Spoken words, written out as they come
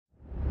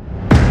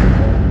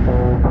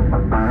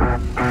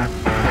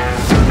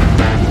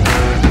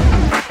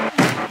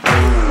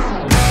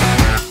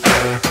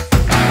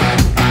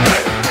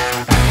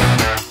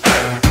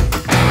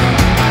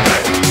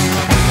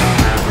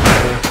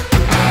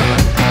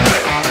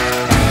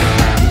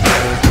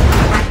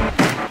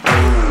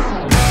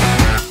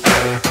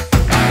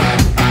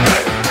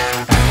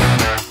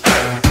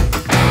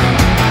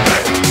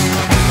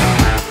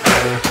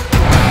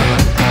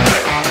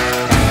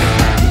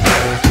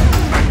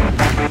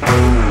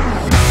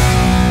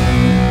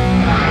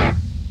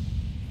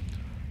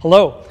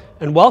Hello,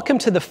 and welcome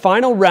to the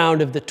final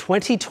round of the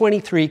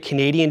 2023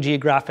 Canadian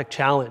Geographic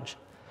Challenge.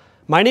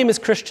 My name is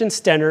Christian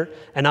Stenner,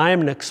 and I am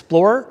an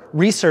explorer,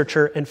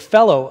 researcher, and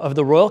fellow of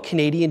the Royal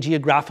Canadian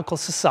Geographical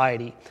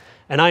Society,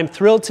 and I am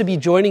thrilled to be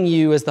joining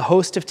you as the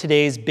host of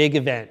today's big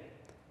event.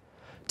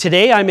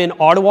 Today, I'm in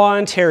Ottawa,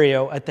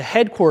 Ontario, at the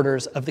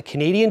headquarters of the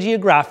Canadian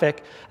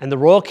Geographic and the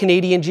Royal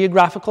Canadian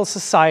Geographical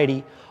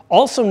Society,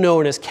 also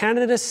known as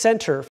Canada's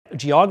Centre for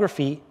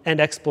Geography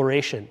and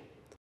Exploration.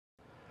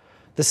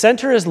 The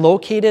centre is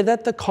located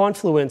at the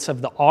confluence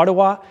of the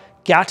Ottawa,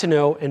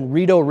 Gatineau, and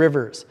Rideau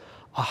rivers,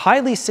 a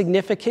highly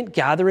significant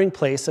gathering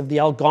place of the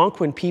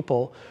Algonquin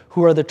people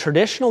who are the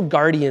traditional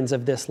guardians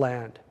of this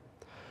land.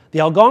 The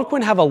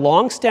Algonquin have a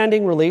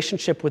long-standing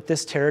relationship with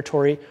this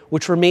territory,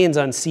 which remains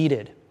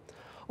unceded.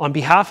 On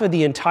behalf of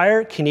the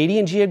entire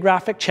Canadian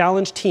Geographic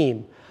Challenge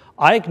team,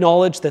 I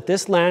acknowledge that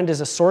this land is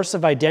a source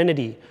of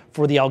identity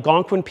for the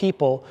Algonquin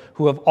people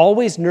who have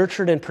always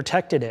nurtured and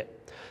protected it,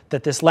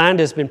 that this land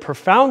has been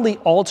profoundly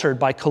altered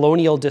by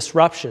colonial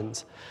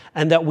disruptions,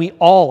 and that we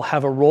all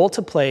have a role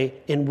to play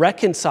in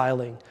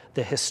reconciling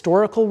the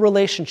historical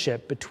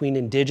relationship between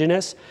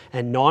Indigenous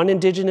and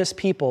non-Indigenous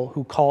people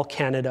who call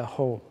Canada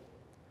home.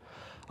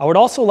 I would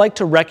also like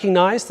to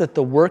recognize that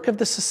the work of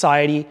the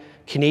Society,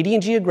 Canadian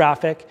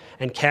Geographic,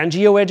 and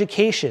CanGeo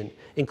Education,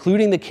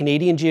 including the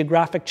Canadian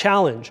Geographic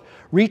Challenge,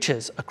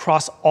 reaches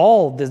across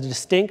all the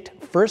distinct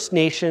First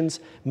Nations,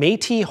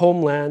 Métis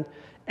homeland,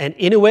 and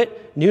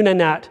Inuit,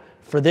 Nunanat.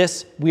 For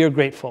this, we are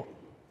grateful.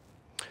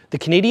 The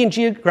Canadian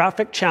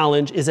Geographic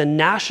Challenge is a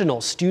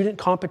national student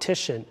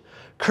competition,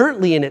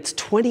 currently in its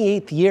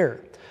 28th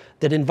year,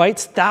 that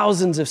invites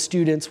thousands of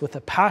students with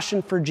a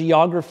passion for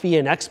geography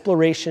and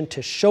exploration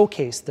to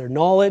showcase their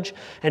knowledge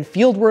and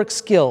fieldwork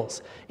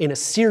skills in a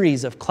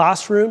series of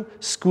classroom,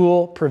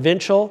 school,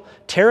 provincial,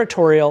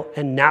 territorial,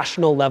 and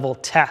national level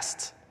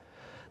tests.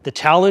 The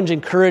challenge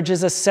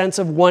encourages a sense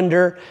of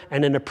wonder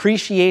and an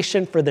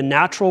appreciation for the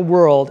natural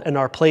world and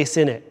our place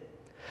in it.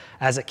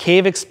 As a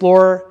cave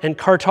explorer and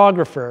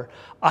cartographer,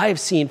 I have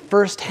seen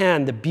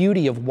firsthand the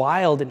beauty of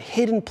wild and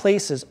hidden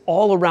places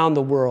all around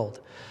the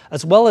world,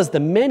 as well as the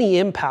many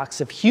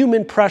impacts of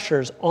human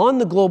pressures on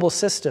the global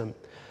system,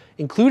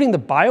 including the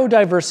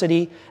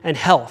biodiversity and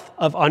health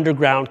of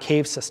underground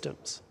cave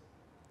systems.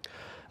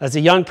 As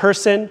a young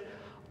person,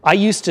 I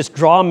used to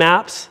draw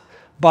maps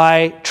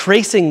by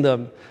tracing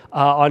them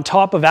on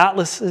top of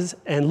atlases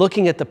and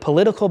looking at the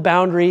political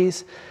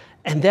boundaries,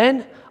 and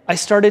then I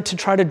started to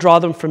try to draw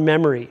them from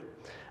memory.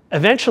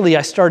 Eventually,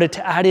 I started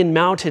to add in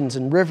mountains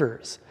and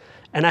rivers,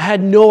 and I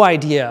had no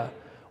idea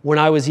when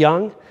I was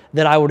young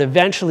that I would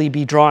eventually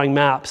be drawing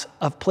maps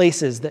of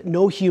places that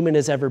no human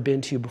has ever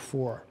been to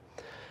before,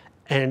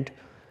 and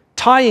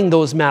tying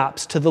those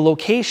maps to the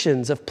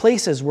locations of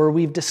places where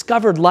we've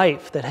discovered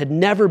life that had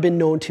never been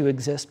known to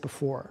exist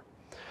before.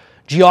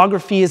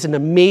 Geography is an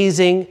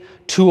amazing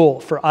tool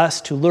for us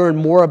to learn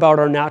more about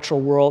our natural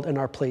world and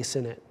our place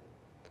in it.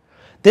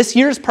 This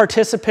year's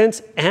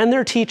participants and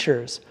their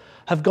teachers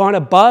have gone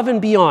above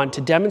and beyond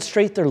to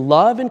demonstrate their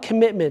love and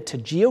commitment to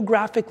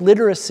geographic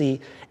literacy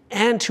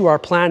and to our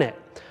planet.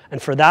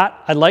 And for that,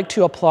 I'd like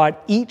to applaud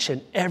each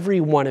and every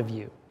one of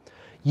you.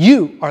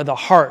 You are the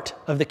heart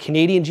of the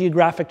Canadian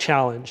Geographic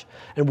Challenge,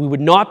 and we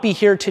would not be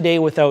here today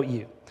without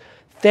you.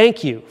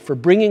 Thank you for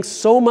bringing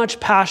so much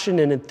passion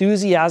and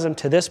enthusiasm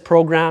to this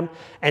program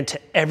and to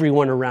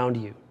everyone around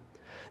you.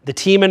 The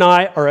team and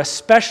I are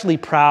especially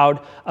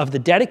proud of the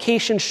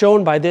dedication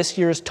shown by this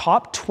year's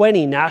top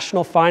 20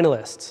 national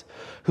finalists,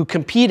 who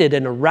competed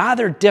in a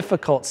rather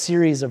difficult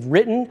series of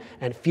written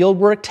and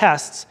fieldwork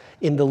tests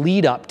in the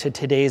lead up to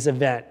today's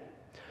event.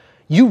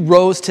 You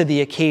rose to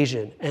the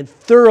occasion and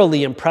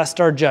thoroughly impressed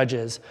our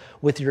judges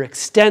with your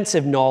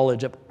extensive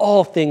knowledge of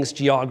all things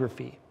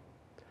geography.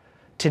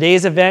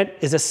 Today's event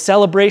is a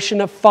celebration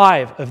of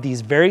 5 of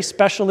these very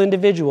special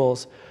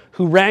individuals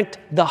who ranked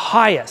the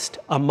highest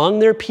among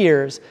their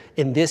peers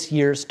in this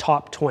year's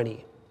top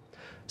 20.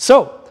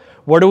 So,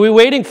 what are we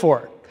waiting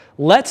for?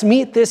 Let's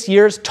meet this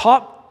year's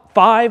top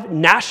 5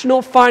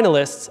 national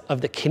finalists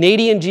of the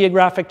Canadian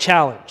Geographic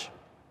Challenge.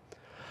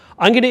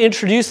 I'm going to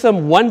introduce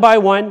them one by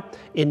one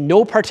in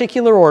no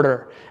particular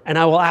order, and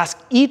I will ask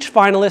each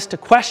finalist a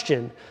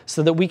question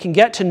so that we can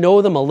get to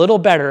know them a little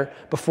better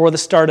before the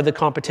start of the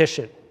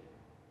competition.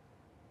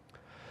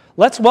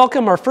 Let's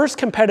welcome our first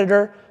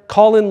competitor,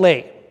 Colin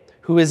Lay,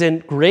 who is in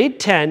grade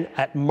 10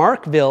 at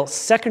Markville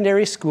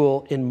Secondary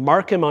School in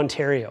Markham,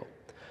 Ontario.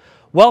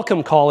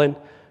 Welcome, Colin.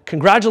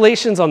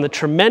 Congratulations on the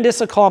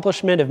tremendous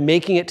accomplishment of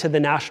making it to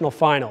the national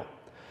final.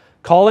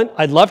 Colin,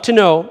 I'd love to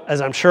know, as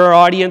I'm sure our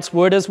audience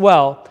would as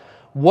well,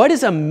 what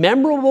is a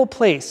memorable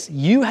place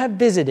you have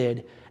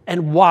visited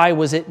and why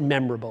was it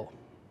memorable?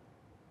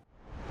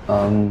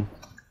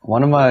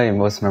 One of my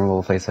most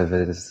memorable places I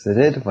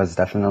visited was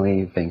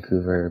definitely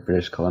Vancouver,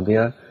 British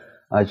Columbia.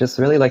 I just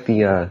really like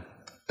the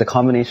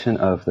combination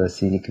of the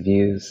scenic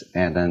views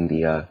and then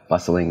the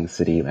bustling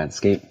city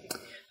landscape.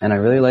 And I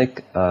really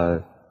like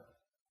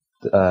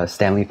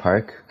Stanley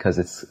Park because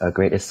it's a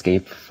great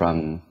escape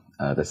from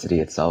the city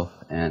itself,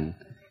 and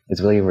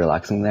it's really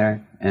relaxing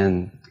there.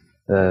 And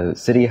the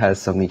city has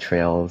so many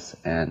trails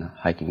and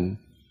hiking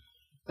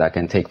that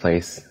can take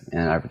place,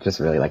 and I just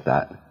really like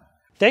that.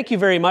 Thank you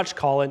very much,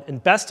 Colin,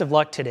 and best of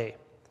luck today.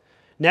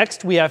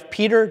 Next, we have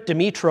Peter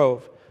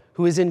Dimitrov,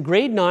 who is in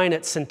grade 9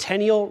 at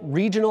Centennial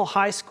Regional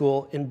High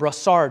School in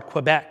Brossard,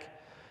 Quebec.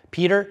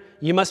 Peter,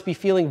 you must be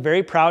feeling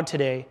very proud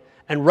today,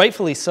 and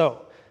rightfully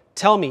so.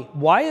 Tell me,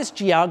 why is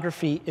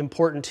geography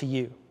important to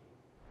you?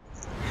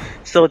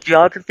 So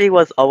geography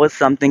was always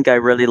something I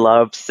really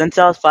loved. Since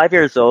I was 5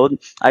 years old,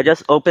 I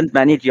just opened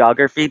many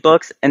geography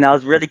books and I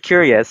was really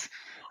curious.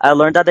 I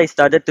learned that I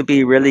started to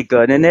be really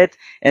good in it,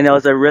 and it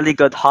was a really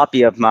good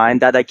hobby of mine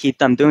that I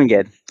keep on doing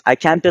it. I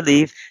can't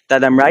believe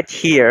that I'm right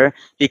here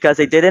because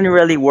I didn't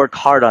really work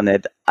hard on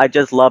it. I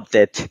just loved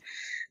it.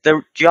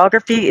 The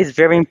geography is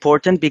very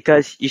important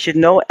because you should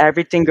know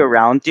everything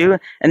around you,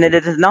 and it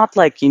is not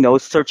like,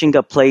 searching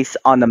a place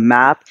on a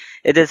map.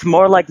 It is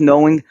more like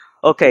knowing,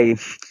 okay,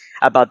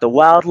 about the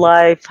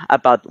wildlife,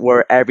 about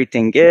where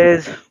everything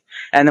is,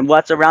 and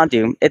what's around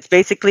you. It's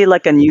basically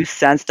like a new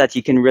sense that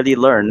you can really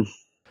learn.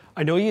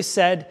 I know you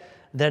said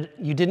that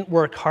you didn't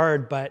work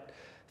hard, but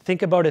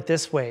think about it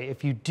this way.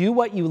 If you do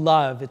what you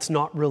love, it's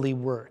not really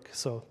work.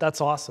 So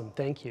that's awesome.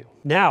 Thank you.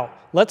 Now,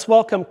 let's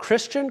welcome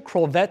Christian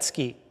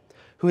Krolvetsky,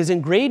 who is in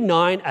grade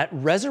 9 at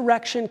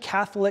Resurrection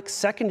Catholic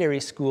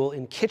Secondary School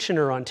in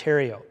Kitchener,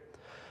 Ontario.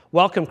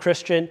 Welcome,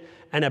 Christian,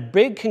 and a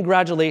big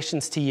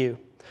congratulations to you.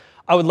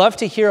 I would love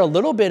to hear a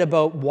little bit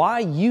about why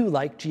you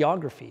like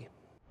geography.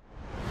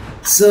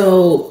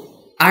 So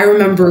I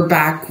remember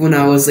back when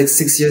I was like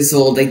 6 years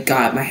old, I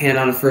got my hand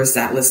on a first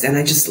atlas, and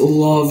I just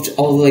loved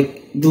all the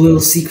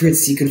little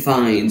secrets you can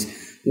find,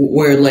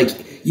 where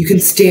you can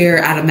stare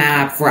at a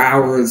map for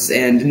hours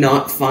and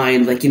not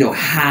find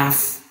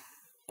half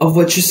of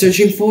what you're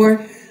searching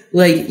for.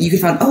 You can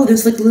find, oh,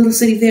 there's a little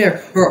city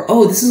there, or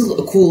oh, this is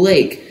a cool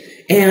lake.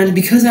 And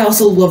because I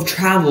also love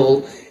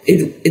travel,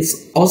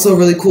 it's also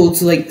really cool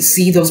to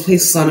see those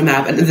places on a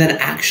map and then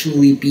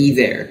actually be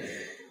there.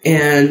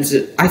 And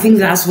I think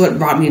that's what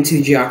brought me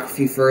into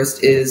geography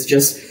first, is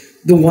just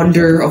the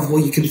wonder of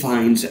what you can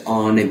find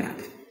on a map.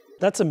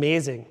 That's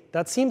amazing.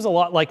 That seems a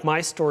lot like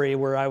my story,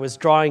 where I was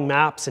drawing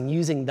maps and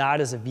using that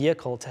as a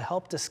vehicle to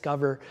help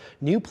discover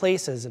new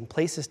places and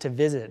places to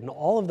visit and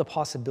all of the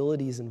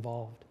possibilities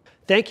involved.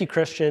 Thank you,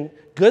 Christian.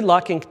 Good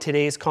luck in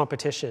today's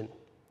competition.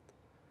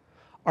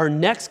 Our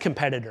next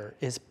competitor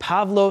is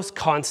Pavlos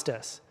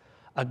Konstas,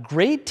 a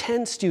grade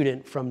 10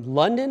 student from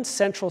London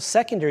Central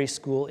Secondary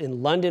School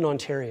in London,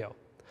 Ontario.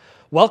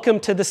 Welcome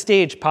to the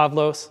stage,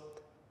 Pavlos.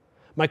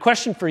 My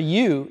question for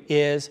you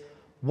is,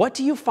 what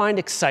do you find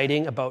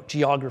exciting about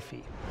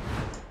geography?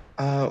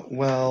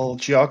 Well,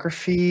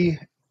 geography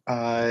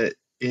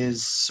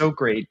is so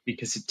great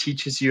because it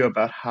teaches you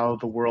about how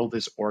the world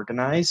is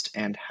organized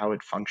and how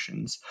it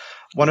functions.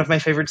 One of my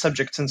favorite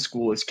subjects in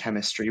school is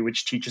chemistry,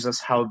 which teaches us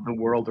how the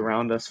world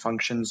around us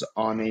functions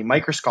on a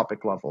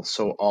microscopic level,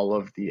 so all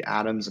of the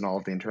atoms and all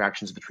of the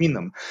interactions between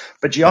them.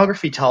 But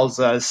geography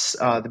tells us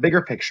the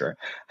bigger picture,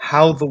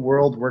 how the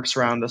world works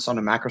around us on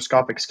a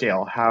macroscopic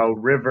scale, how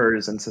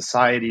rivers and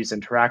societies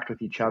interact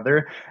with each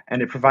other,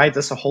 and it provides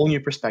us a whole new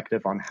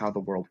perspective on how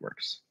the world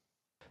works.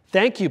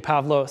 Thank you,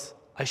 Pavlos.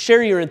 I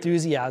share your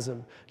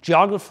enthusiasm.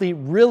 Geography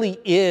really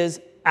is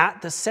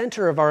at the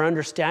center of our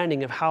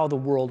understanding of how the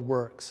world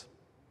works.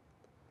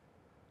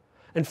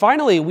 And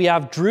finally, we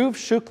have Dhruv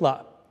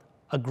Shukla,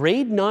 a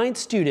grade 9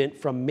 student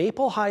from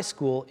Maple High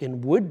School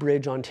in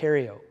Woodbridge,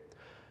 Ontario.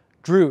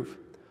 Dhruv,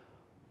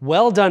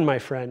 well done, my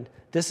friend.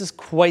 This is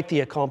quite the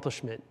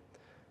accomplishment.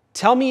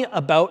 Tell me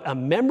about a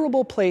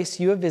memorable place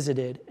you have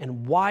visited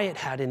and why it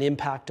had an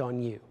impact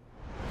on you.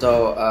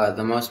 So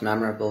the most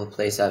memorable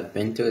place I've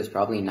been to is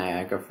probably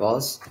Niagara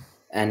Falls,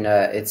 and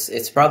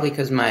it's probably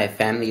because my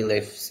family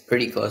lives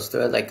pretty close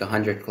to it,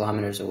 100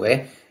 kilometers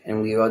away,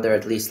 and we go there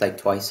at least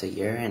twice a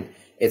year, and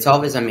it's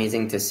always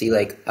amazing to see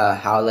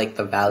how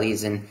the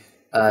valleys and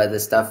the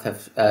stuff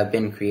have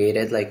been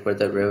created, where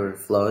the river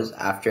flows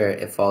after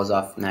it falls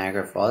off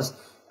Niagara Falls,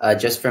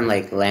 just from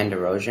land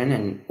erosion.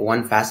 And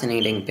one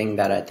fascinating thing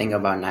that I think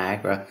about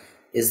Niagara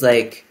is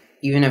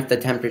even if the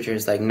temperature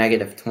is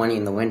 -20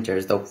 in the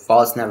winters, the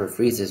falls never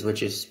freezes,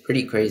 which is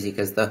pretty crazy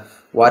because the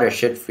water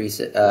should freeze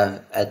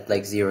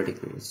at 0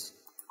 degrees.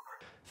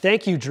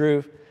 Thank you,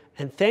 Dhruv,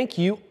 and thank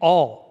you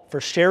all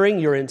for sharing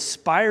your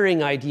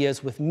inspiring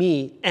ideas with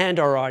me and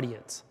our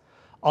audience.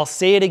 I'll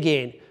say it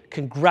again,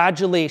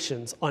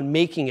 congratulations on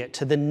making it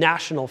to the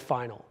national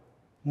final.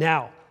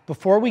 Now,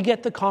 before we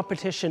get the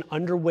competition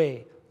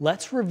underway,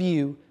 let's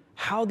review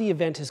how the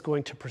event is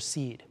going to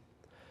proceed.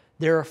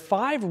 There are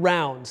 5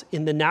 rounds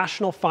in the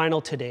national final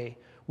today,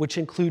 which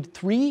include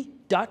 3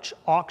 Dutch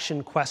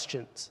auction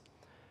questions.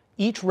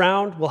 Each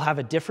round will have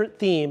a different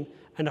theme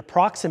and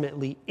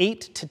approximately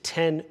 8 to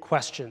 10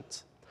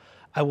 questions.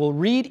 I will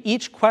read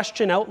each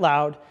question out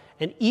loud,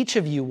 and each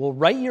of you will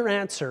write your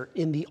answer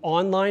in the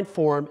online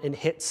form and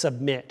hit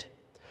submit.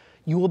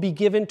 You will be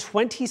given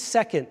 20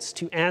 seconds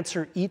to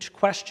answer each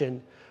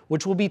question,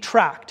 which will be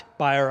tracked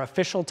by our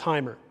official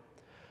timer.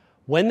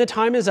 When the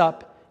time is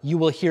up, you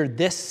will hear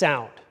this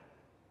sound.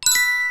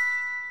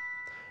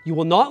 You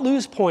will not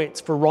lose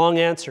points for wrong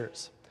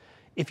answers.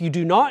 If you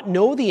do not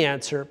know the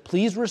answer,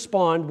 please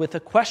respond with a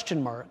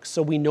question mark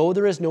so we know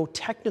there is no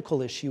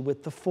technical issue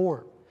with the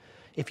form.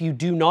 If you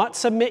do not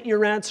submit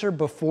your answer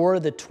before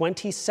the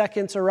 20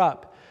 seconds are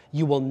up,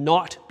 you will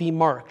not be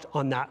marked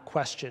on that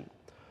question.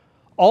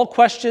 All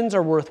questions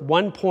are worth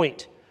 1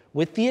 point,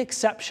 with the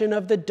exception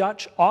of the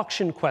Dutch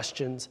auction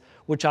questions,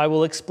 which I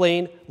will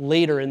explain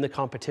later in the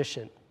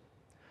competition.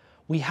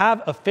 We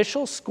have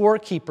official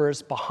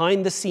scorekeepers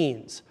behind the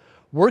scenes,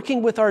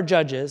 working with our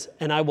judges,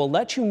 and I will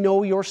let you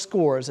know your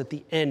scores at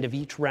the end of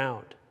each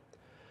round.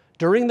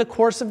 During the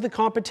course of the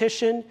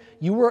competition,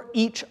 you are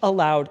each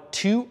allowed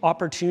 2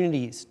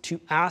 opportunities to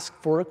ask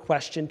for a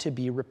question to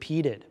be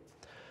repeated.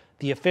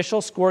 The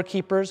official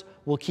scorekeepers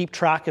will keep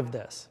track of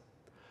this.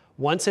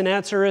 Once an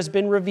answer has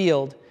been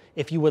revealed,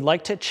 if you would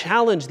like to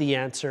challenge the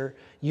answer,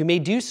 you may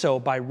do so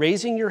by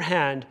raising your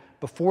hand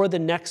before the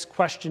next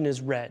question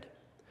is read.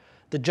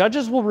 The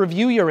judges will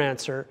review your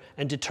answer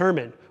and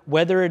determine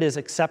whether it is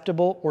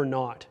acceptable or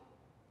not.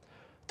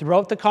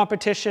 Throughout the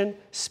competition,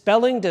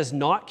 spelling does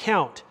not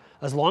count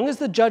as long as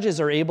the judges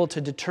are able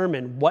to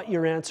determine what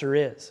your answer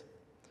is.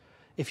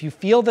 If you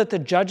feel that the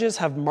judges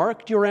have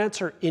marked your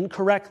answer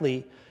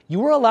incorrectly,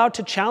 you are allowed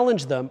to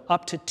challenge them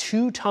up to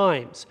 2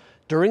 times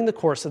during the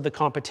course of the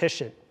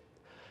competition.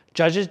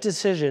 Judges'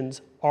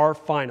 decisions are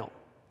final.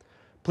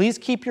 Please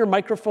keep your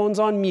microphones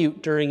on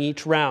mute during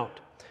each round.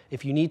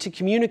 If you need to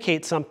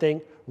communicate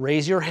something,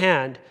 raise your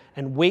hand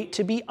and wait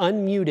to be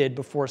unmuted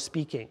before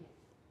speaking.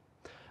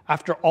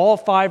 After all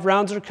 5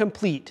 rounds are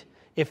complete,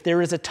 if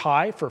there is a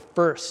tie for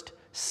first,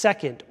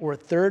 second, or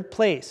third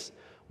place,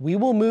 we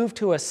will move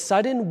to a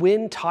sudden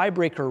win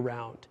tiebreaker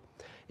round.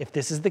 If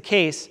this is the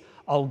case,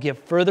 I'll give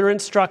further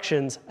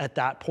instructions at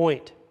that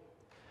point.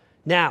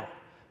 Now,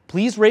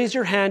 please raise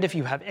your hand if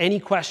you have any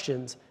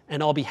questions,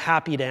 and I'll be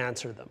happy to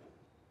answer them.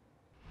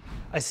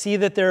 I see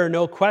that there are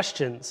no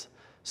questions,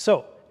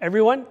 so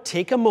everyone,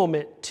 take a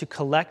moment to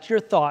collect your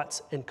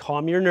thoughts and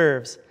calm your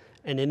nerves,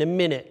 and in a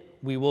minute,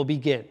 we will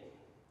begin.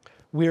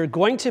 We are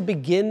going to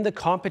begin the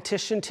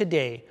competition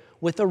today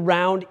with a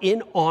round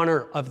in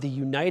honor of the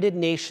United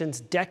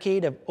Nations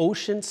Decade of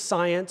Ocean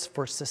Science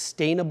for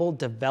Sustainable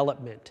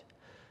Development.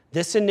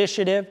 This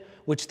initiative,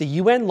 which the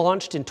UN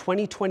launched in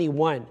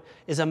 2021,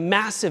 is a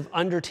massive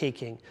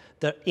undertaking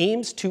that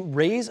aims to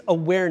raise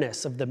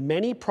awareness of the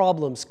many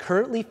problems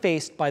currently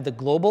faced by the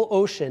global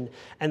ocean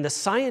and the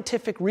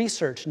scientific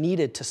research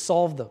needed to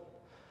solve them.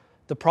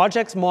 The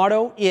project's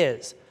motto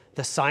is,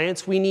 "The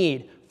science we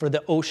need for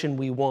the ocean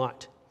we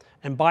want."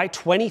 And by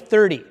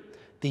 2030,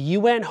 the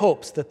UN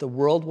hopes that the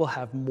world will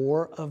have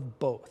more of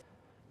both.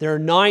 There are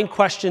 9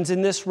 questions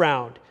in this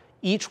round,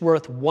 each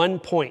worth 1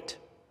 point.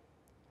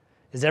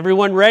 Is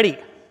everyone ready?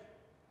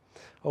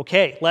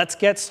 Okay, let's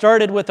get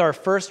started with our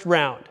first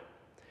round.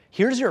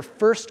 Here's your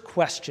first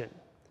question.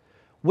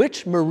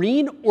 Which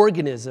marine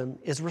organism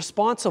is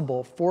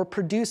responsible for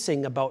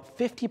producing about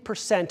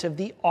 50% of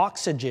the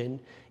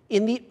oxygen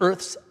in the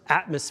Earth's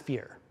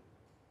atmosphere?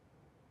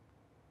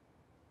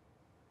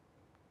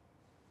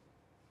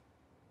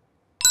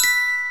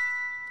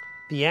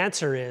 The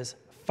answer is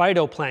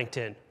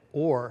phytoplankton,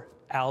 or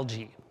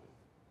algae.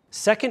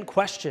 Second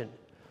question.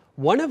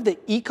 One of the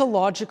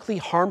ecologically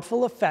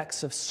harmful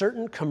effects of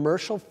certain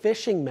commercial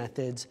fishing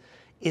methods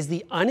is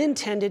the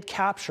unintended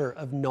capture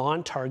of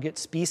non-target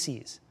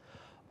species.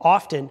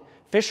 Often,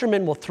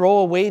 fishermen will throw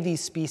away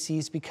these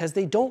species because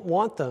they don't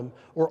want them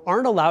or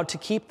aren't allowed to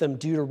keep them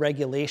due to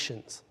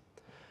regulations.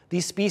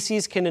 These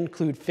species can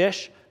include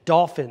fish,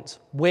 dolphins,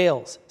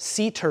 whales,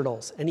 sea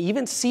turtles, and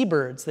even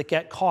seabirds that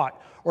get caught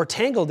or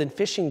tangled in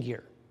fishing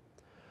gear.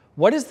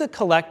 What is the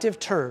collective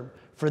term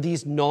for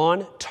these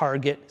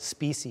non-target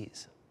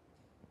species?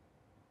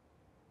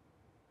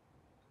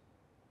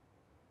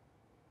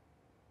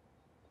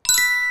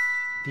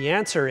 The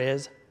answer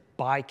is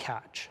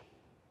bycatch.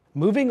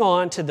 Moving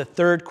on to the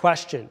third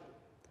question.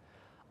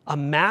 A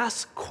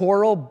mass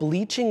coral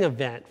bleaching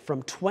event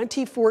from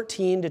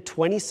 2014 to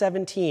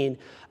 2017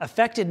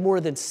 affected more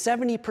than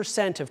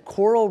 70% of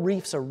coral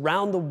reefs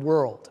around the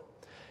world.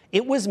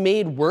 It was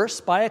made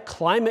worse by a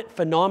climate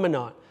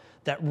phenomenon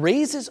that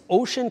raises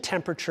ocean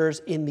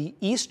temperatures in the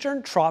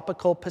eastern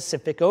tropical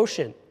Pacific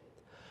Ocean.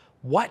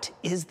 What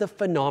is the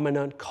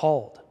phenomenon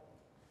called?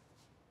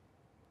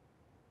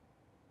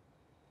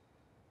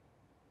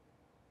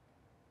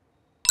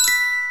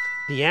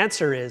 The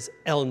answer is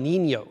El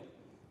Niño.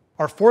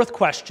 Our fourth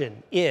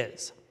question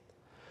is,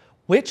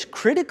 which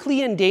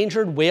critically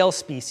endangered whale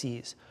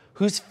species,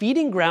 whose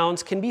feeding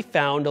grounds can be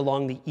found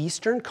along the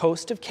eastern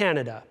coast of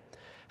Canada,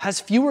 has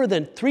fewer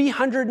than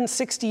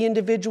 360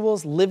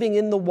 individuals living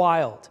in the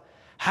wild,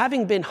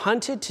 having been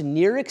hunted to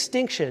near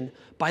extinction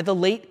by the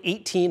late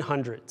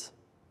 1800s?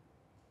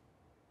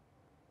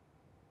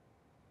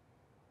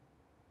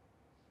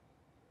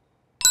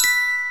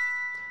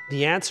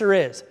 The answer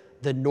is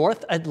the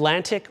North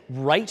Atlantic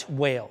right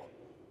whale.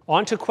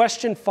 On to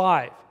question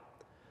 5.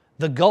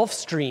 The Gulf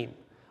Stream,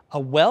 a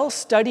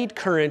well-studied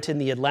current in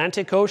the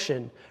Atlantic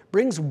Ocean,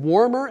 brings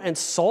warmer and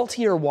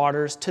saltier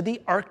waters to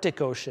the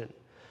Arctic Ocean.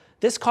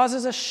 This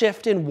causes a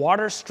shift in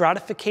water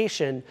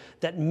stratification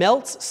that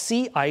melts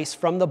sea ice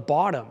from the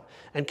bottom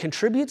and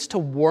contributes to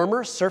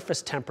warmer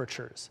surface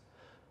temperatures.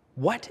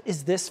 What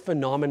is this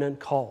phenomenon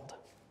called?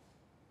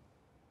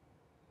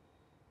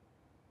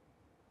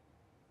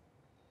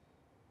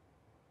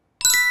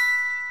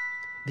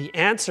 The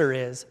answer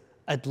is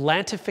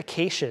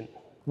Atlantification.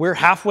 We're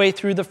halfway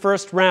through the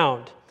first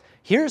round.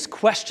 Here's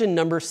question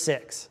number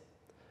 6.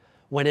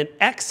 When an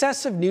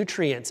excess of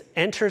nutrients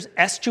enters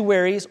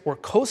estuaries or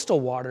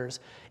coastal waters,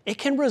 it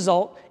can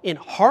result in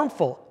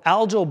harmful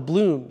algal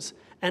blooms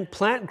and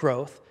plant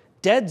growth,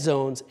 dead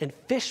zones, and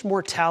fish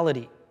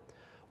mortality.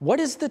 What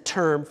is the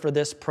term for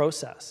this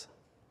process?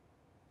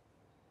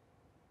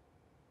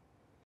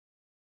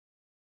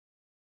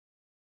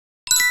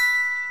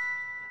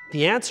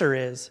 The answer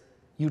is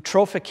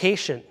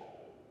eutrophication.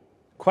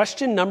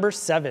 Question number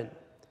 7.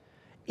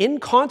 In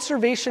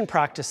conservation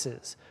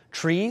practices,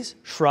 trees,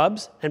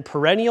 shrubs, and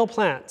perennial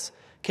plants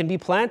can be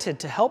planted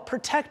to help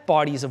protect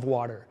bodies of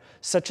water,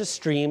 such as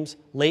streams,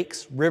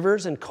 lakes,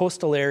 rivers, and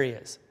coastal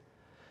areas.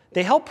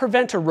 They help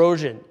prevent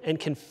erosion and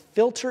can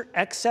filter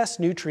excess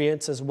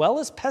nutrients as well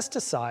as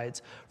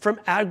pesticides from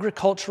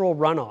agricultural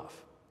runoff.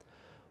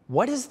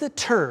 What is the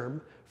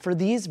term for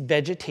these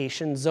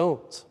vegetation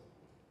zones?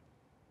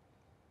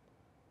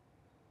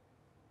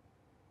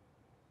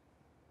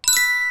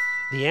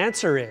 The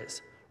answer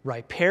is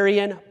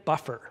riparian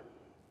buffer.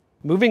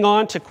 Moving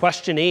on to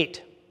question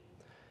 8.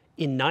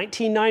 In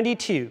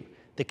 1992,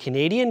 the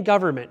Canadian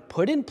government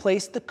put in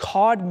place the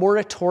cod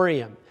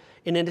moratorium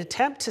in an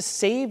attempt to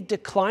save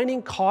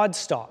declining cod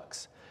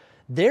stocks,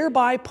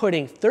 thereby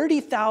putting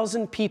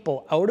 30,000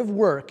 people out of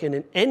work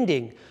and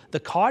ending the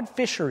cod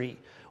fishery,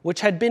 which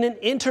had been an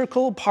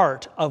integral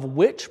part of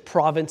which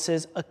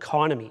province's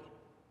economy?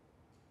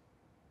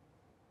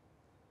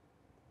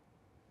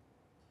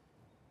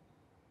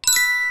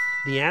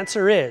 The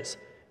answer is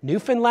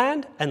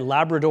Newfoundland and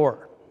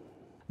Labrador.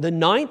 The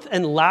 9th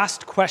and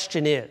last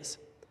question is,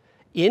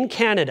 in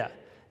Canada,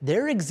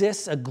 there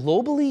exists a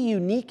globally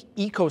unique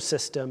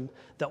ecosystem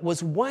that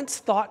was once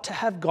thought to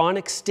have gone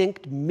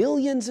extinct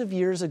millions of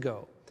years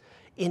ago.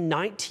 In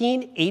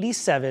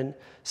 1987,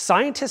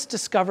 scientists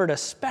discovered a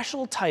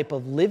special type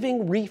of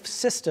living reef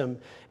system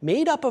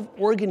made up of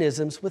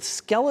organisms with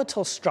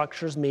skeletal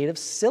structures made of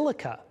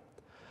silica.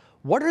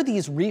 What are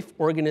these reef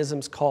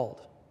organisms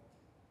called?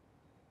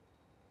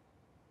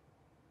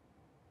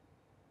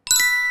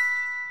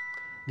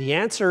 The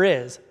answer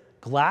is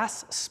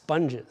glass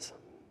sponges.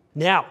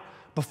 Now,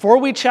 before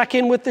we check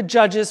in with the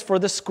judges for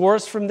the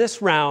scores from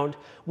this round,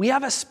 we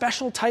have a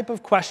special type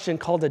of question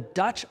called a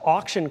Dutch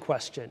auction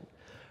question.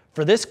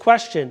 For this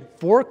question,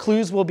 4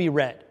 clues will be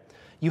read.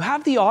 You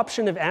have the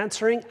option of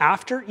answering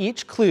after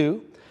each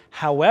clue.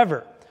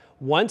 However,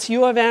 once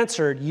you have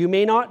answered, you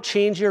may not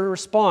change your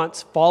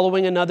response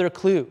following another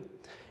clue.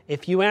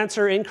 If you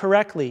answer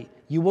incorrectly,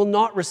 you will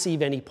not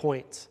receive any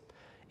points.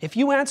 If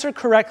you answer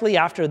correctly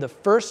after the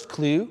first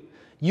clue,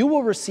 you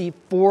will receive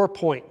 4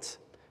 points.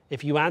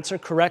 If you answer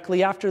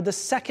correctly after the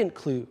second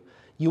clue,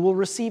 you will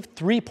receive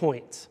 3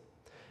 points.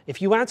 If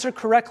you answer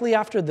correctly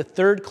after the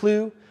third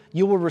clue,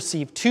 you will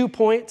receive 2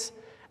 points.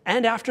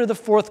 And after the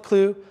fourth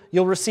clue,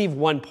 you'll receive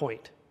 1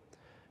 point.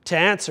 To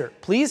answer,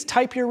 please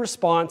type your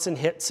response and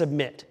hit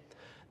submit.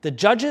 The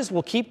judges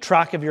will keep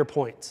track of your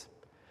points.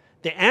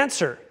 The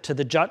answer to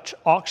the Dutch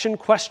auction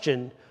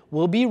question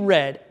will be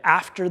read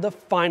after the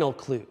final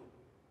clue.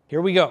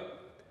 Here we go.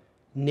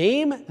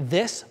 Name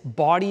this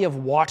body of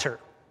water.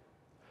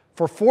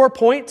 For 4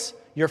 points,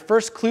 your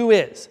first clue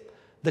is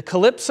the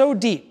Calypso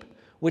Deep,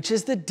 which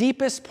is the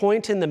deepest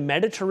point in the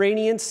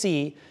Mediterranean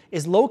Sea,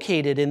 is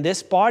located in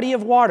this body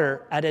of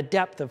water at a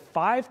depth of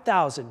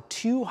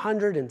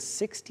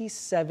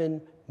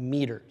 5,267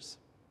 meters.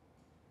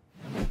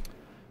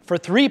 For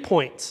 3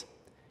 points,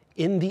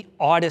 in the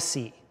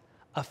Odyssey,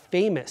 a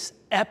famous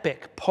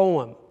epic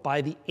poem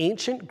by the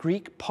ancient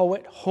Greek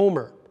poet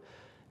Homer,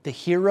 the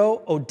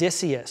hero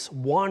Odysseus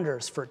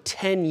wanders for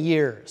 10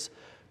 years,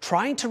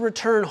 trying to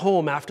return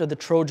home after the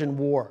Trojan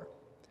War.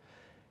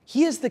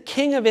 He is the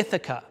king of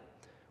Ithaca,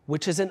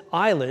 which is an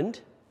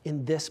island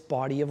in this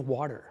body of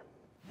water.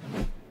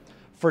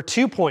 For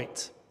 2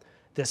 points,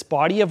 this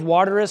body of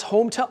water is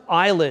home to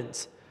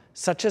islands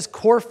such as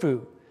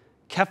Corfu,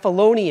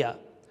 Kefalonia,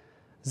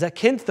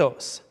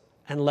 Zakynthos,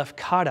 and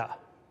Lefkada.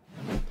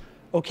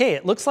 Okay,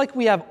 it looks like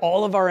we have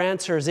all of our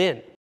answers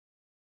in.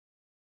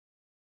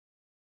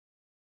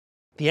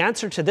 The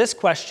answer to this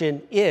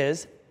question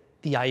is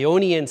the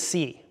Ionian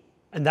Sea.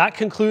 And that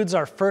concludes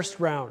our first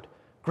round.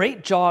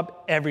 Great job,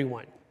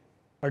 everyone.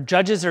 Our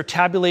judges are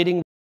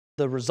tabulating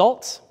the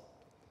results,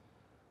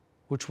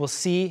 which we'll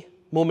see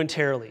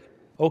momentarily.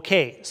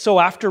 Okay, so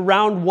after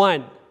round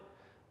 1,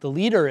 the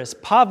leader is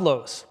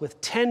Pavlos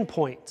with 10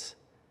 points.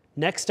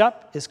 Next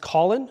up is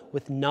Colin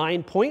with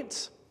 9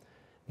 points.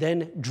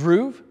 Then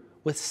Drew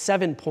with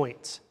 7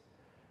 points.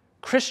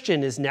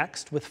 Christian is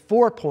next with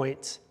 4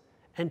 points.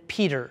 And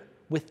Peter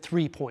with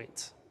 3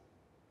 points.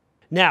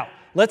 Now,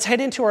 let's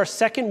head into our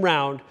second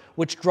round,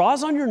 which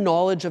draws on your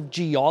knowledge of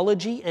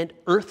geology and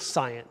earth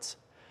science.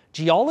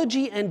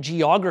 Geology and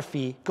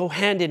geography go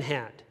hand in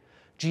hand.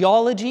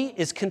 Geology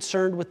is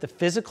concerned with the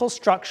physical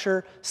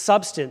structure,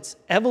 substance,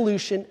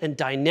 evolution, and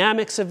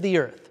dynamics of the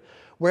earth,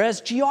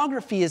 whereas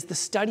geography is the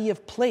study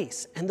of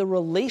place and the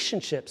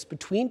relationships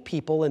between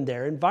people and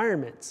their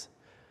environments.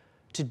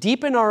 To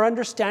deepen our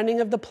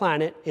understanding of the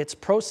planet, its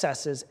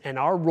processes, and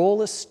our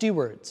role as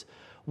stewards,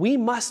 we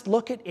must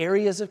look at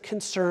areas of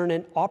concern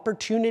and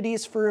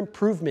opportunities for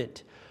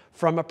improvement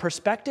from a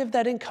perspective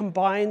that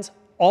combines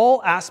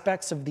all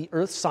aspects of the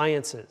earth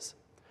sciences.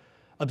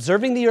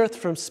 Observing the Earth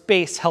from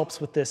space helps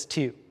with this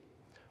too.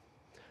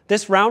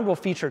 This round will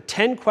feature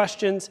 10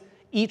 questions,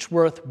 each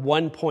worth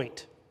 1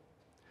 point.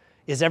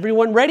 Is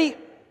everyone ready?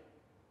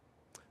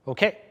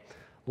 Okay,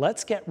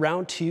 let's get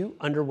round 2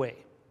 underway.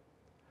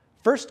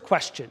 First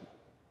question.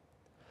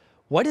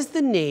 What is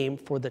the name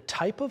for the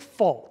type of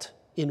fault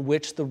in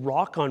which the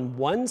rock on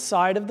one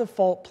side of the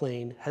fault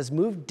plane has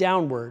moved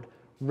downward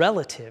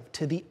relative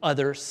to the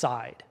other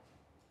side?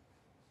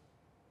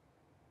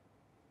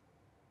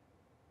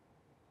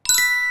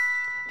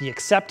 The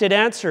accepted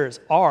answers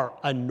are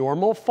a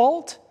normal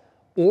fault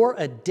or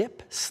a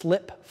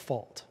dip-slip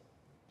fault.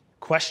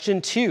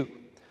 Question 2.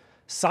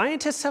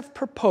 Scientists have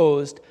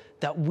proposed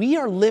that we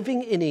are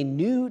living in a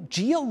new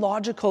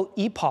geological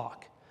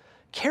epoch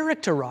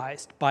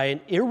characterized by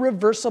an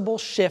irreversible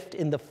shift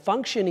in the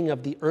functioning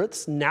of the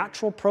Earth's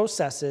natural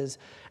processes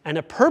and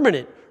a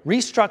permanent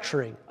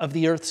restructuring of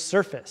the Earth's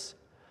surface.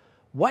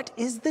 What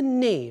is the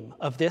name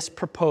of this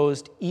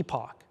proposed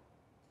epoch?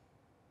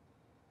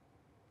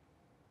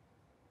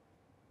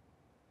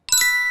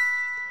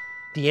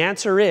 The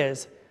answer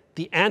is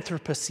the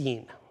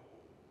Anthropocene.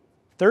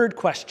 Third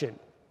question.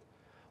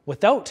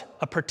 Without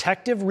a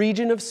protective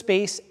region of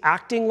space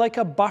acting like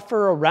a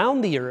buffer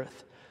around the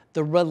Earth,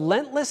 the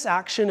relentless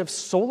action of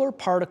solar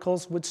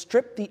particles would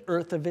strip the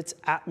Earth of its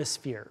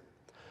atmosphere.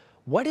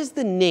 What is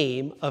the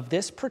name of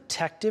this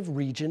protective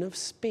region of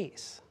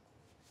space?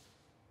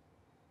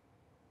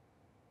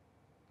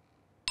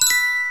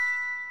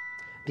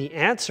 The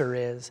answer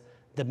is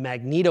the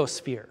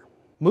magnetosphere.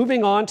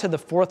 Moving on to the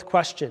fourth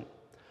question.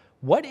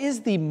 What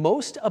is the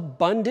most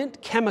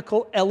abundant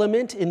chemical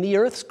element in the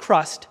Earth's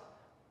crust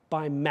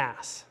by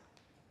mass?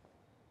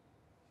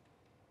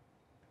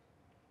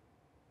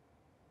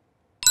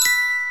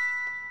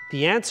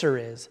 The answer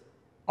is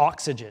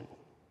oxygen.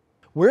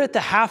 We're at the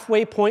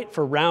halfway point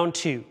for round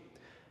 2.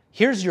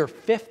 Here's your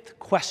fifth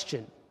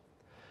question.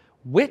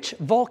 Which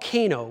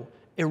volcano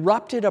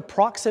erupted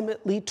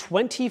approximately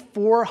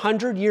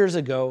 2,400 years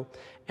ago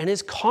and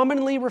is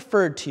commonly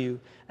referred to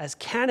as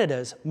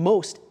Canada's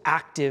most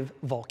active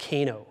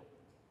volcano?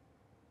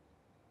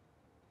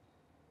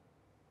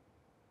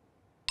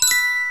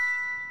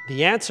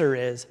 The answer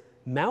is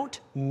Mount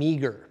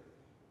Meager.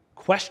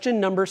 Question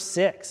number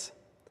 6.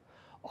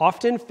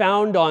 Often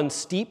found on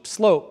steep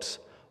slopes,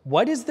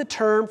 what is the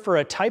term for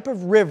a type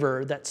of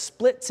river that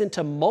splits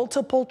into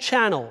multiple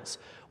channels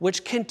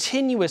which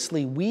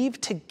continuously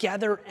weave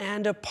together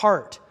and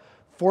apart,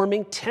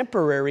 forming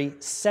temporary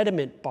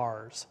sediment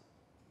bars?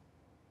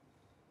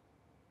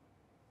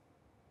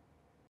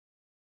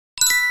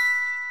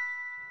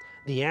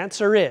 The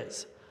answer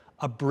is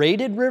a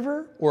braided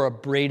river or a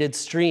braided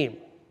stream.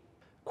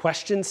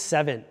 Question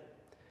 7.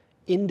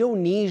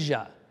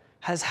 Indonesia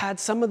has had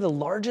some of the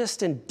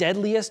largest and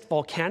deadliest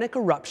volcanic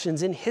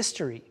eruptions in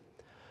history.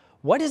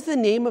 What is the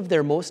name of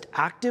their most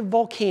active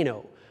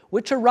volcano,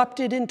 which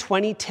erupted in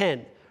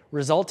 2010,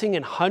 resulting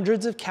in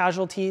hundreds of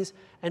casualties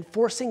and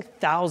forcing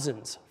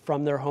thousands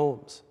from their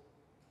homes?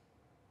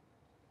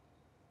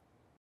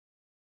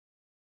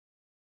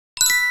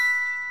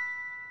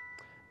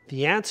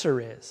 The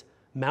answer is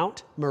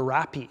Mount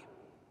Merapi.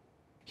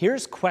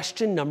 Here's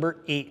question number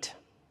 8.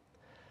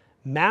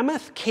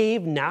 Mammoth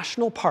Cave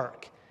National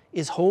Park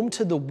is home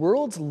to the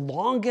world's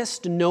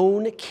longest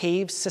known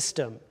cave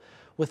system,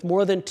 with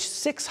more than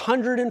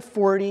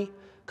 640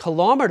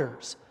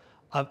 kilometers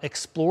of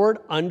explored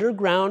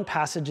underground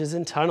passages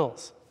and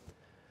tunnels.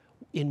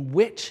 In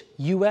which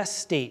U.S.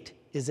 state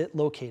is it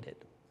located?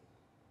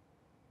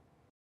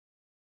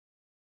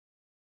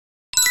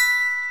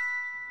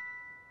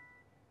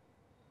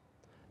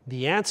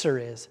 The answer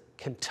is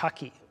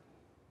Kentucky.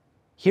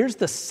 Here's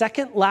the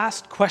second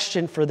last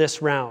question for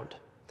this round.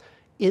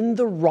 In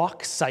the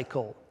rock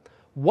cycle,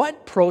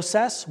 what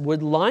process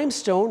would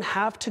limestone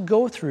have to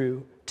go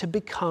through to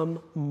become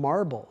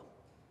marble?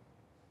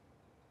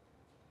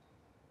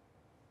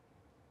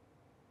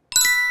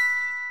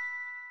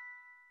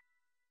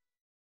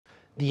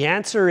 The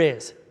answer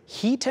is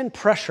heat and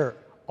pressure,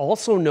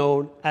 also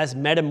known as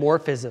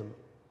metamorphism.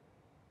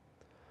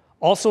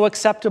 Also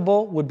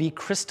acceptable would be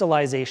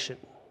crystallization.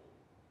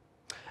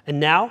 And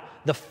now,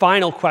 the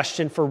final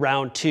question for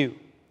round 2.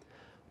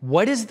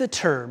 What is the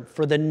term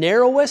for the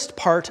narrowest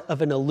part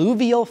of an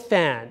alluvial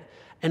fan,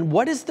 and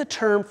what is the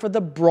term for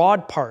the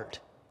broad part?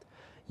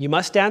 You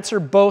must answer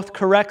both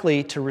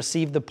correctly to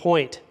receive the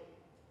point.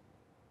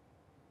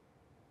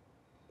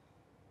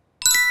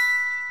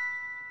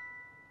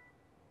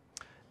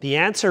 The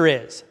answer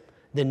is,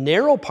 the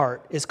narrow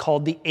part is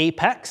called the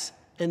apex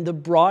and the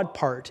broad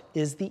part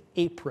is the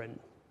apron.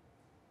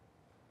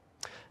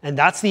 And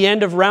that's the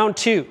end of round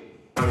 2.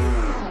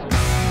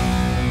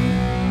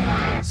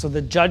 So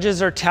the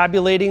judges are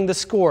tabulating the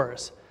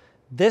scores.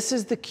 This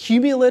is the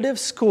cumulative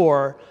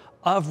score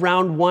of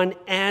round 1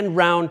 and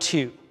round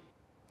 2.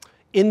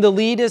 In the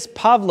lead is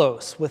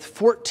Pavlos with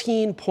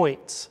 14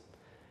 points.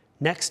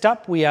 Next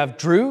up, we have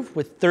Drew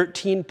with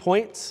 13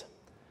 points.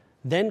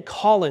 Then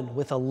Colin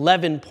with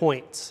 11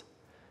 points.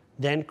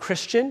 Then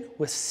Christian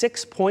with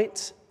 6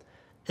 points.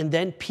 And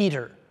then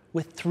Peter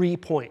with 3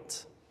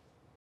 points.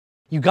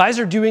 You guys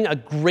are doing a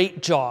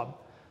great job.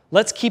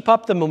 Let's keep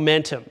up the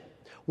momentum.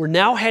 We're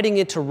now heading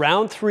into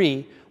round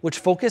 3, which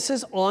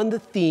focuses on the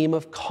theme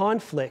of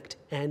conflict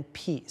and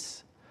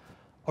peace.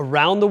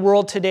 Around the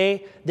world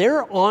today, there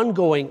are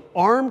ongoing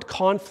armed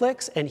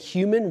conflicts and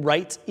human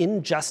rights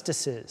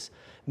injustices,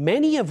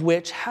 many of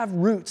which have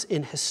roots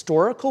in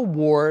historical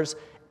wars,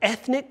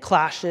 ethnic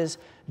clashes,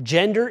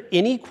 gender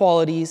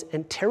inequalities,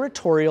 and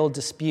territorial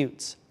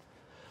disputes.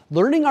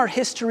 Learning our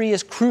history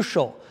is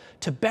crucial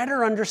to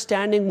better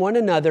understanding one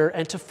another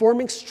and to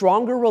forming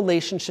stronger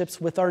relationships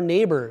with our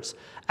neighbors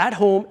at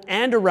home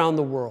and around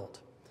the world.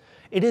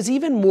 It is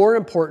even more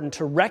important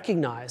to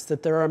recognize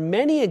that there are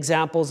many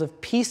examples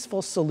of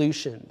peaceful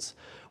solutions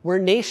where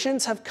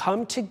nations have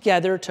come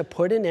together to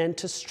put an end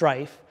to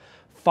strife,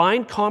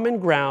 find common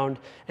ground,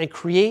 and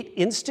create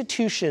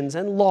institutions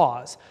and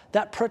laws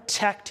that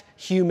protect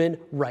human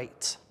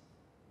rights.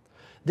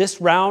 This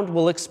round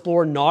will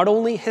explore not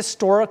only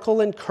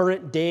historical and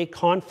current day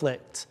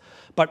conflicts,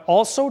 but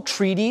also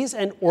treaties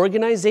and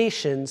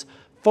organizations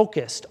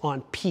focused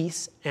on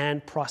peace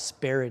and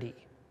prosperity.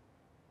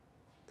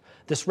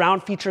 This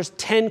round features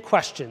 10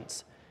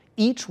 questions,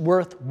 each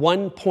worth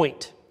 1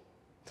 point.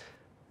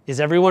 Is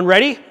everyone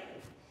ready?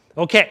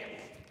 Okay,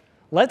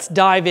 let's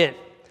dive in.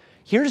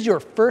 Here's your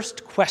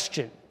first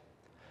question.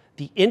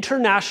 The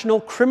International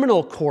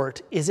Criminal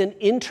Court is an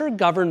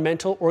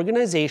intergovernmental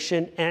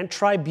organization and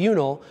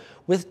tribunal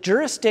with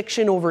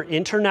jurisdiction over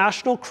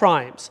international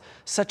crimes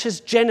such as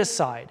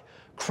genocide,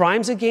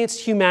 crimes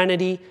against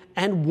humanity,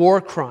 and war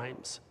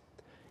crimes.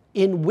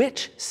 In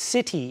which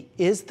city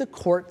is the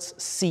court's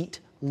seat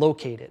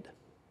located?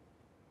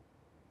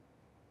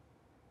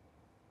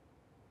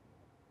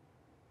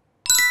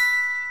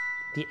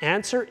 The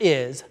answer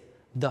is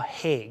The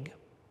Hague.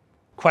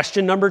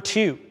 Question number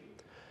 2.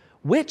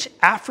 Which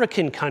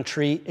African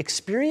country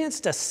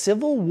experienced a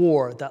civil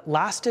war that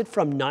lasted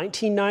from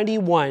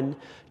 1991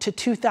 to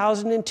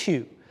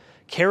 2002,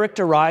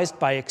 characterized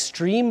by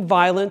extreme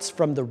violence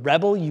from the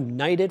rebel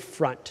United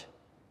Front?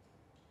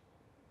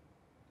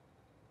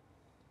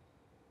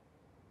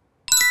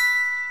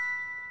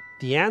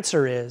 The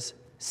answer is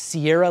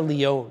Sierra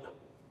Leone.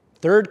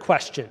 Third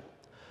question.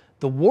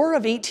 The War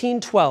of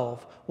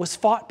 1812 was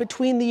fought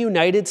between the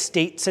United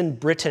States and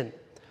Britain.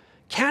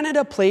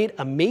 Canada played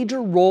a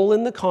major role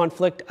in the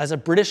conflict as a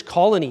British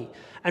colony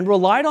and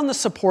relied on the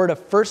support of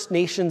First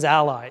Nations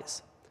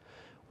allies.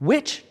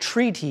 Which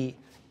treaty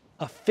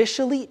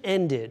officially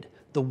ended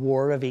the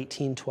War of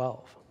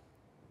 1812?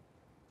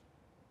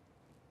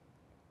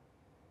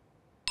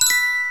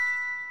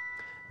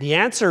 The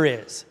answer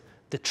is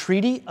the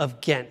Treaty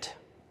of Ghent.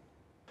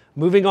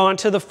 Moving on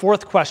to the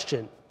fourth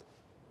question.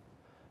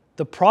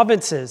 The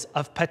provinces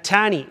of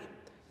Patani,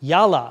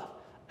 Yala,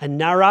 and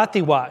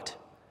Narathiwat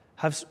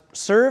have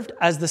served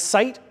as the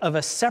site of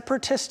a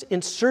separatist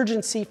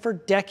insurgency for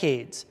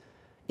decades.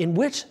 In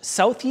which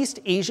Southeast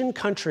Asian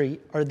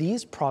country are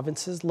these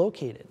provinces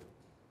located?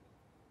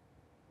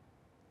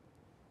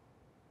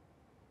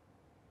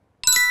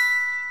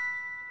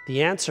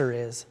 The answer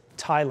is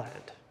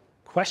Thailand.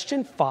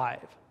 Question 5.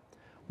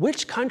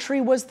 Which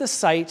country was the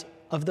site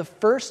of the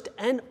first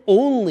and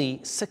only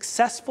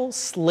successful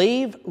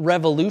slave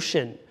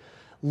revolution,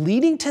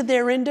 leading to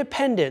their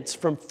independence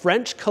from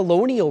French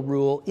colonial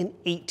rule in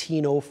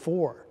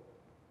 1804?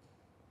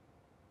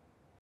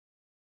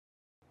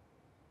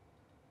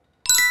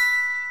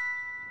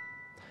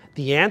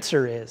 The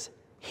answer is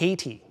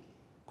Haiti.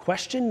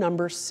 Question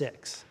number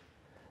 6.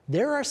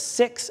 There are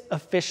 6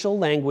 official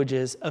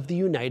languages of the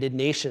United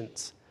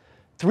Nations.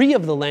 3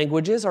 of the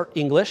languages are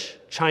English,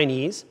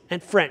 Chinese,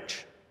 and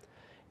French.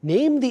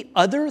 Name the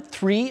other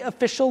 3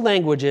 official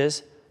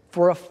languages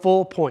for a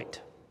full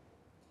point.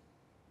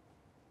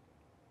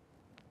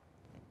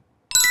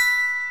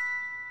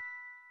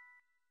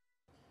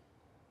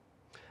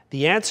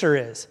 The answer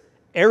is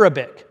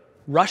Arabic,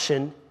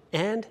 Russian,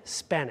 and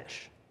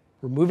Spanish.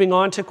 We're moving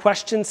on to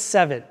question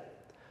 7.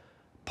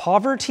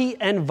 Poverty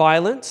and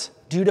violence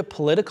due to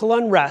political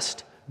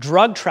unrest,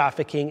 drug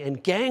trafficking,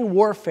 and gang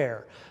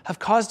warfare have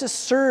caused a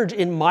surge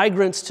in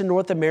migrants to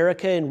North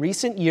America in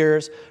recent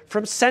years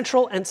from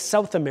Central and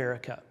South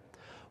America.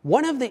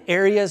 One of the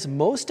areas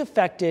most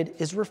affected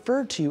is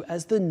referred to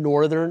as the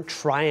Northern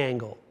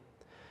Triangle.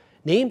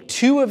 Name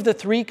 2 of the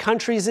 3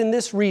 countries in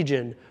this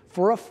region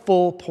for a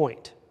full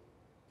point.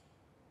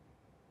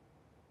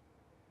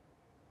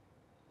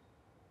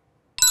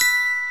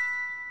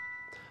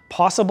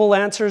 Possible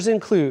answers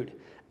include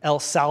El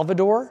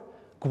Salvador,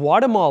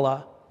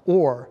 Guatemala,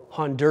 or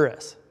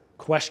Honduras?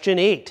 Question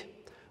 8.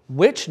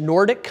 Which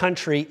Nordic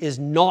country is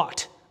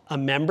not a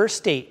member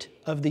state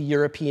of the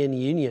European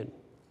Union?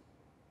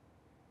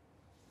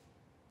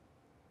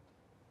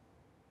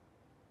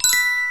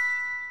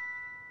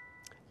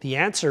 The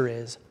answer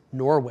is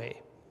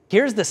Norway.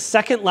 Here's the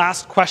second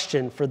last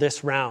question for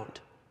this round.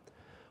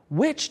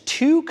 Which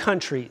two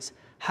countries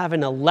have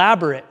an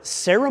elaborate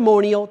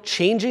ceremonial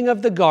changing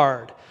of the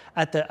guard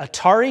at the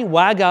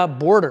Atari-Waga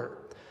border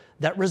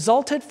that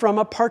resulted from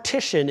a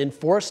partition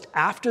enforced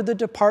after the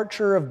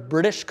departure of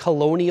British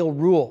colonial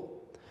rule?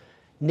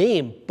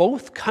 Name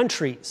both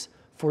countries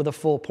for the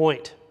full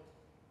point.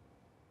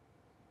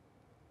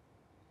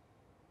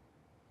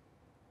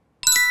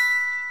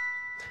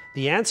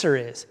 The answer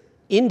is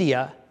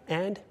India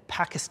and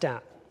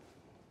Pakistan.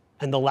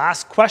 And the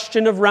last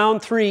question of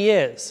round 3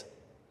 is,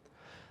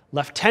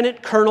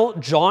 Lieutenant Colonel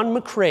John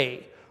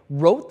McCrae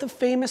wrote the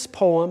famous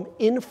poem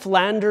In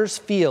Flanders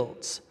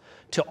Fields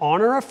to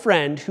honor a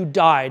friend who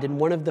died in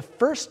one of the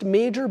first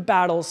major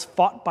battles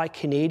fought by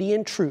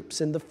Canadian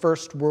troops in the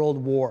First World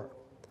War.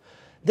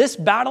 This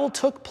battle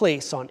took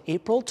place on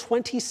April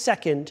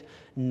 22nd,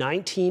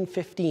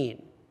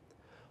 1915.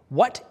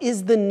 What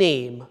is the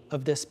name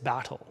of this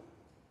battle?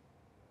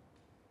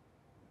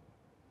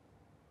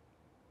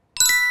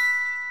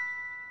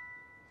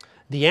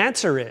 The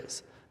answer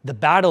is the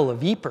Battle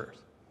of Ypres.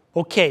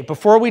 Okay,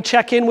 before we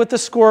check in with the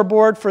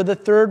scoreboard for the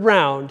third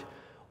round,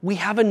 we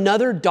have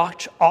another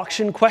Dutch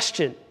auction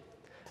question.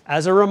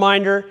 As a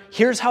reminder,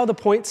 here's how the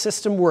point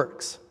system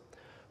works.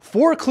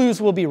 4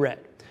 clues will be read.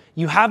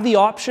 You have the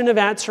option of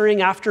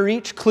answering after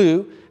each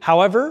clue.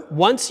 However,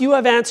 once you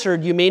have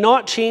answered, you may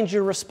not change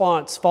your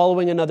response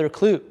following another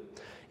clue.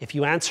 If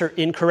you answer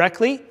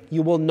incorrectly,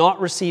 you will not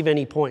receive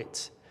any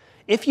points.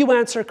 If you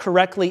answer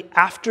correctly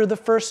after the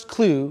first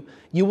clue,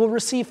 you will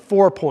receive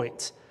 4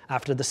 points.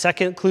 After the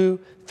second clue,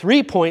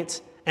 3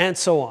 points, and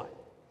so on.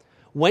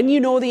 When you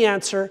know the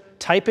answer,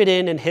 type it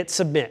in and hit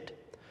submit.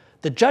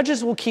 The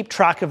judges will keep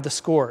track of the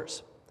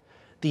scores.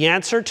 The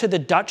answer to the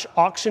Dutch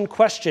auction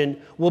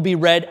question will be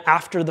read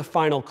after the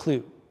final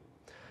clue.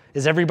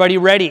 Is everybody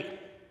ready?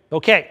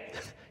 Okay,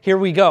 here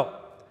we go.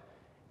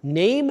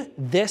 Name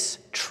this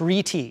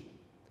treaty.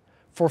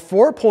 For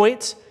 4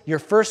 points, your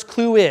first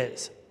clue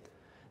is,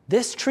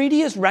 this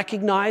treaty is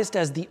recognized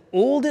as the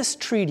oldest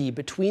treaty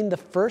between the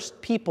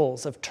first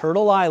peoples of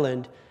Turtle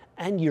Island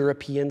and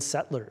European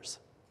settlers.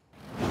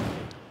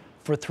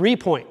 For 3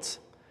 points,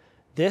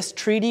 this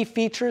treaty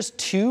features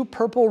 2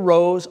 purple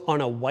rows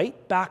on a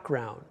white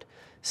background,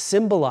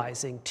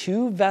 symbolizing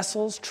 2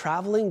 vessels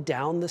traveling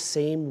down the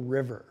same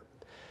river,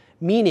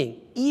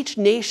 meaning each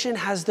nation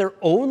has their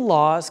own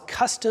laws,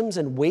 customs,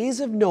 and ways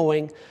of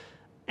knowing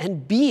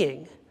and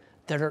being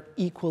that are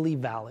equally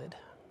valid.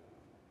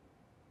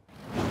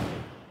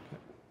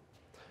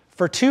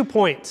 For 2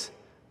 points,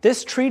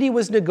 this treaty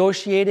was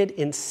negotiated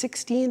in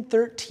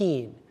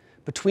 1613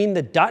 between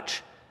the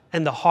Dutch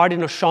and the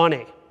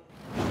Haudenosaunee.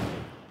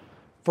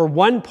 For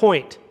 1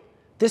 point,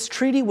 this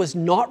treaty was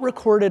not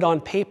recorded on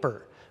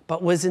paper,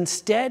 but was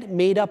instead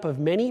made up of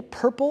many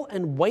purple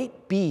and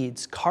white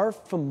beads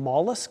carved from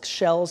mollusk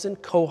shells and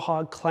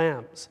quahog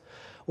clams,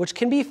 which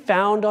can be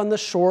found on the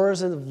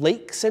shores of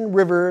lakes and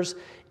rivers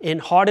in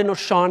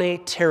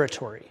Haudenosaunee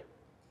territory.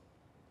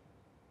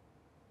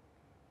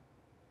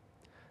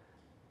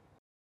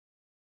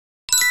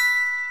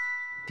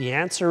 The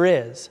answer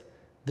is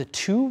the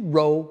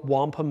 2-row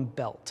wampum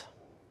belt.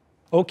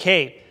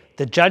 Okay,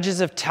 the judges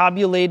have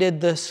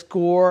tabulated the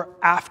score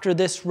after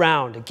this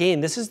round.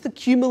 Again, this is the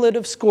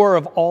cumulative score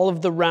of all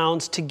of the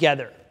rounds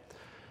together.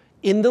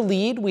 In the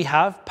lead, we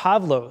have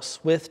Pavlos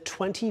with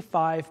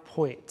 25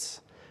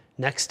 points.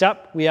 Next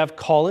up, we have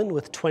Colin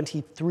with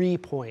 23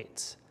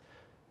 points.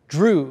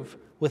 Dhruv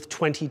with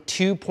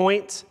 22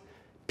 points.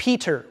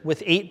 Peter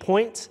with 8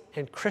 points.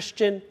 And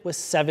Christian with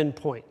 7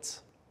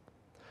 points.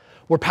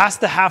 We're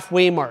past the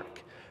halfway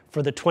mark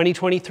for the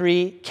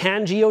 2023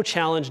 CanGeo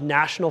Challenge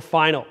National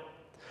Final.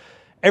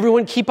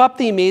 Everyone keep up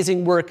the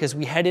amazing work as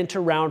we head into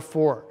round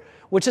 4,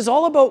 which is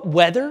all about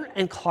weather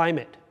and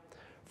climate.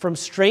 From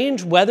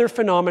strange weather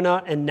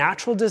phenomena and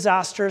natural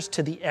disasters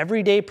to the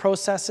everyday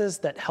processes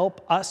that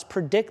help us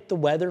predict the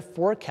weather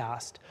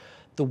forecast,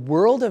 the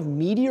world of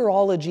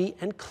meteorology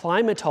and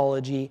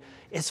climatology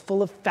is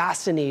full of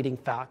fascinating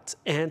facts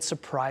and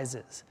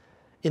surprises.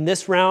 In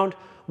this round,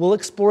 we'll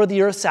explore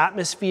the Earth's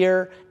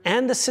atmosphere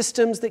and the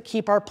systems that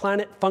keep our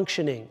planet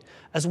functioning,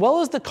 as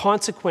well as the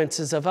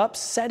consequences of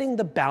upsetting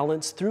the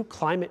balance through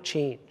climate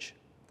change.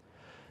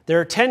 There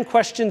are 10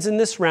 questions in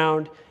this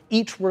round,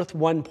 each worth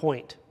 1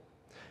 point.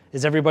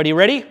 Is everybody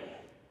ready?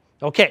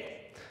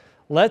 Okay,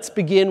 let's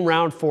begin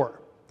round 4.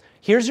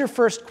 Here's your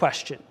first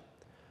question.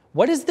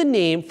 What is the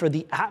name for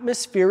the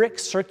atmospheric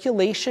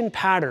circulation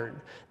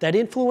pattern that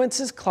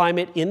influences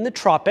climate in the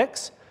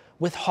tropics,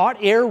 with hot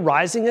air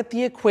rising at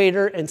the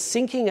equator and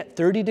sinking at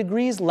 30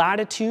 degrees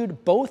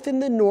latitude, both in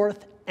the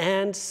north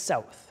and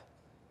south?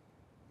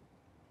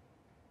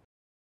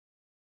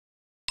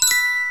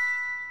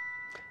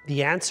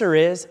 The answer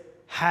is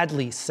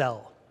Hadley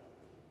cell.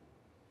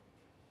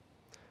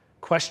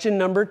 Question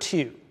number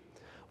 2.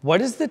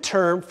 What is the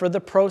term for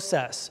the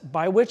process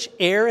by which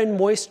air and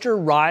moisture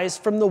rise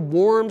from the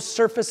warm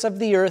surface of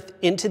the Earth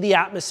into the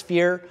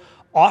atmosphere,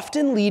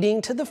 often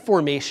leading to the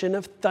formation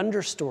of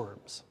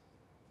thunderstorms?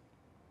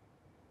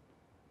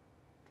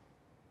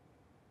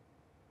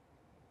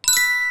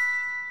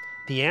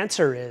 The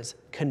answer is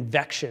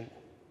convection.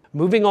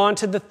 Moving on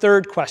to the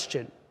third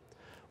question.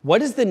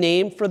 What is the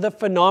name for the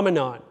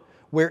phenomenon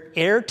where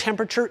air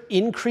temperature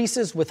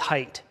increases with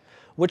height,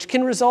 which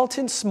can result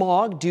in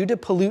smog due to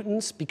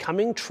pollutants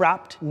becoming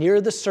trapped near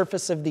the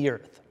surface of the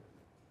Earth?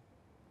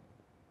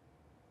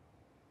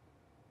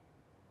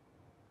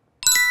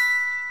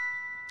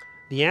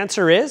 The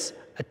answer is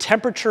a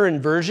temperature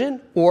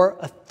inversion or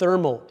a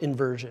thermal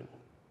inversion.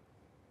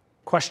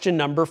 Question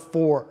number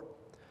 4.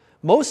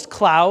 Most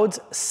clouds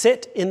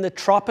sit in the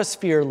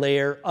troposphere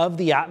layer of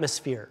the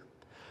atmosphere.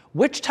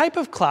 Which type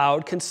of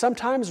cloud can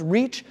sometimes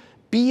reach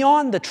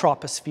beyond the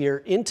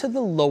troposphere into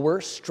the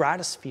lower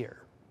stratosphere?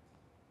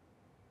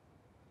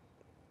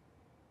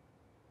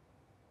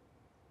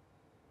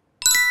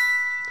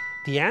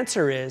 The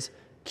answer is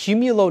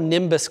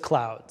cumulonimbus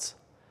clouds.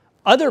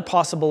 Other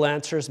possible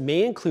answers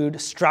may include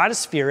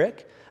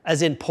stratospheric,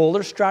 as in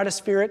polar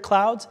stratospheric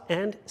clouds,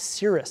 and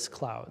cirrus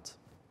clouds.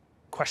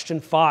 Question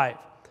 5.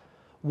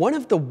 One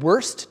of the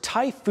worst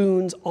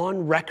typhoons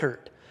on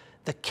record,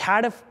 the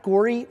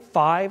Category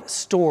 5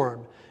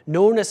 storm,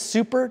 known as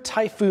Super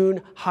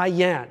Typhoon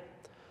Haiyan,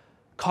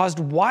 caused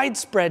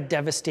widespread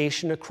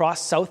devastation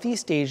across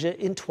Southeast Asia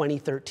in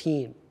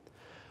 2013.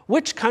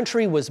 Which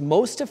country was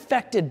most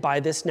affected by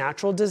this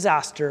natural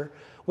disaster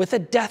with a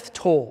death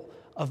toll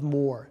of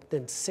more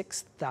than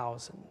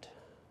 6,000?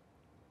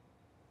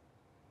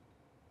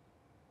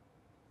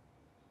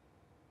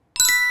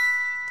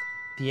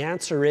 The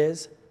answer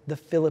is the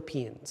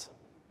Philippines.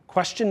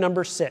 Question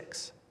number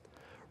 6.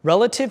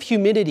 Relative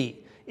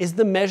humidity is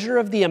the measure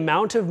of the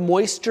amount of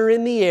moisture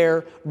in the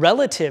air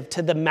relative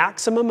to the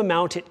maximum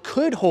amount it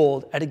could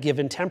hold at a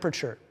given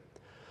temperature.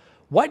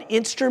 What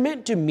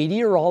instrument do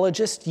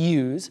meteorologists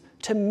use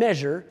to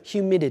measure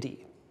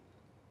humidity?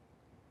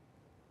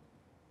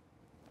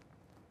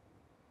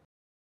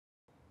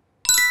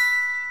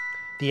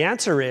 The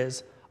answer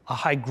is a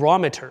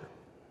hygrometer.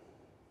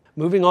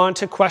 Moving on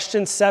to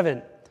question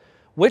 7.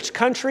 Which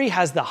country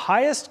has the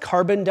highest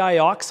carbon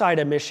dioxide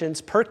emissions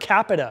per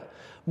capita,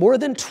 more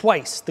than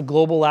twice the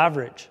global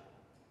average?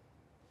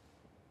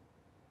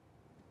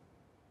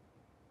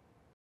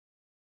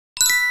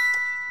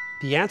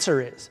 The answer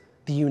is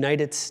the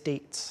United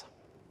States.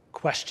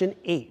 Question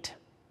 8.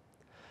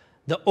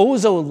 The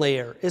ozone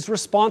layer is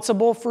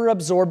responsible for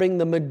absorbing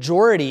the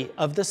majority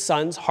of the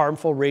sun's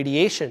harmful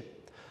radiation.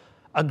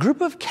 A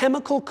group of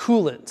chemical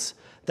coolants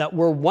that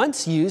were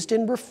once used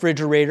in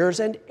refrigerators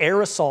and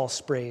aerosol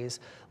sprays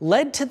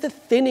led to the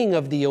thinning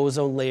of the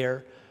ozone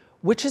layer,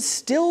 which is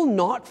still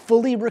not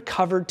fully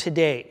recovered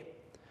today.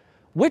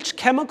 Which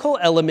chemical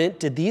element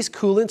did these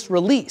coolants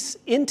release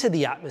into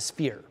the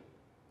atmosphere?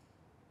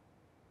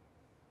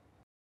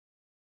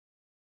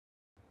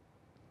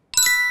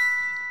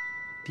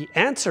 The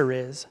answer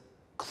is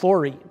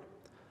chlorine.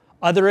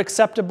 Other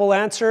acceptable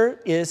answer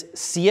is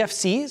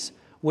CFCs,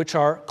 which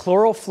are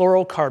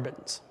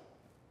chlorofluorocarbons.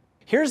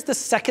 Here's the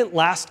second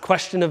last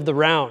question of the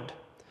round.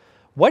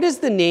 What is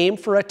the name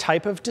for a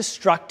type of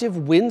destructive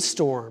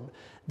windstorm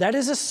that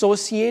is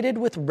associated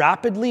with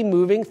rapidly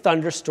moving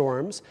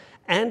thunderstorms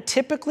and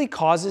typically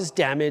causes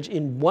damage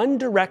in one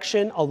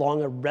direction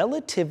along a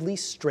relatively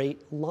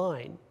straight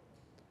line?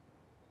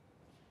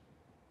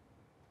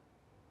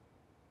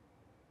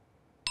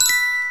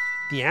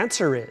 The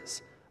answer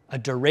is a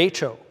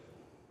derecho.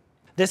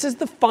 This is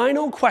the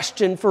final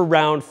question for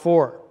round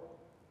 4.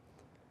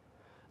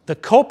 The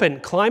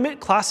Köppen climate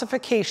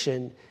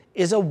classification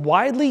is a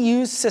widely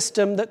used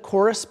system that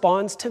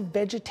corresponds to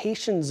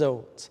vegetation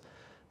zones.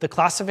 The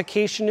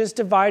classification is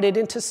divided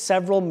into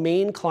several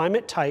main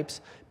climate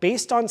types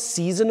based on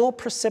seasonal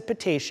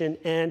precipitation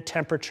and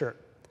temperature.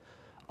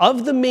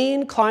 Of the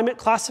main climate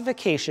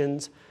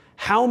classifications,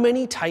 how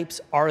many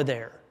types are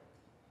there?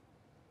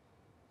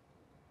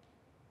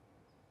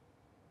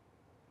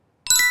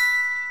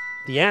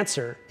 The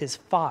answer is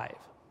 5.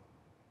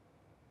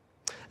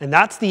 And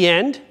that's the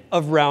end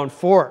of round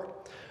 4.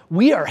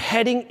 We are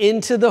heading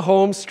into the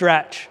home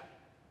stretch.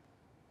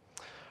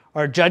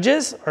 Our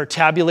judges are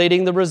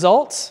tabulating the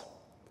results.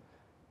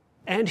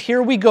 And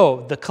here we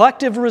go, the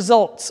collective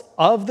results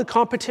of the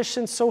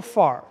competition so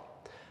far.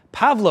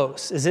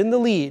 Pavlos is in the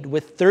lead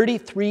with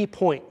 33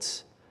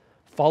 points,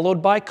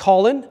 followed by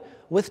Colin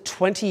with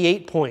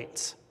 28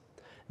 points.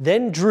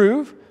 Then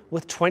Dhruv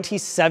with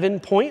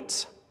 27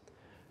 points,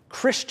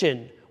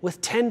 Christian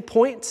with 10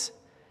 points,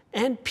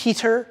 and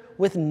Peter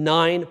with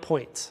 9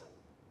 points.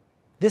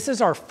 This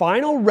is our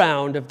final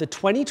round of the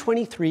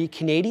 2023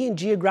 Canadian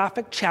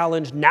Geographic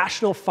Challenge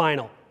National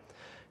Final.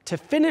 To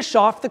finish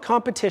off the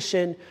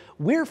competition,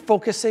 we're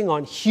focusing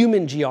on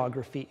human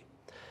geography.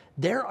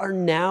 There are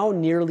now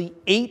nearly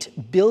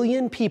 8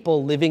 billion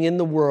people living in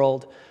the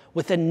world,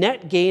 with a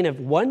net gain of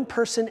 1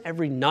 person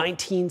every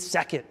 19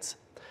 seconds.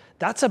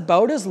 That's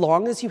about as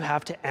long as you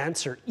have to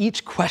answer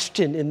each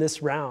question in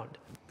this round.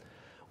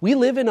 We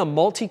live in a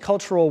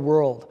multicultural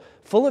world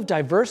full of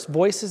diverse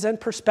voices and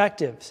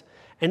perspectives,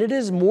 and it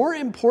is more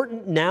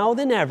important now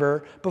than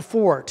ever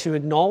before to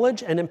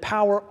acknowledge and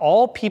empower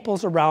all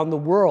peoples around the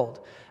world,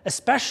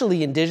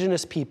 especially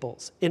Indigenous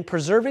peoples, in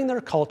preserving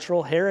their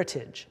cultural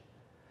heritage.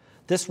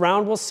 This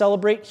round will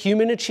celebrate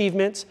human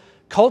achievements,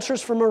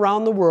 cultures from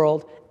around the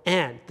world,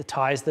 and the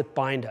ties that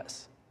bind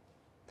us.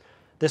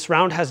 This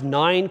round has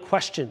 9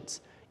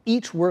 questions,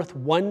 each worth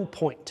 1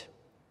 point.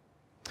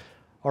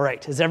 All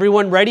right, is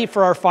everyone ready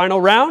for our final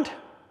round?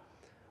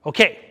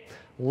 Okay,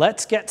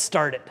 let's get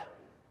started.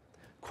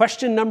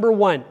 Question number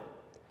 1.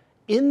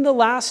 In the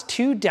last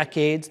 2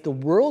 decades, the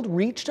world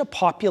reached a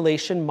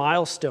population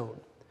milestone.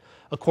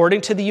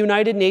 According to the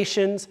United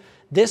Nations,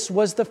 this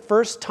was the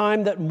first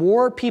time that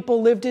more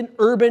people lived in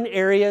urban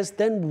areas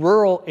than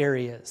rural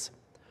areas.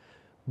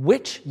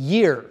 Which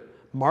year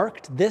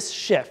marked this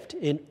shift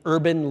in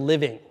urban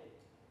living?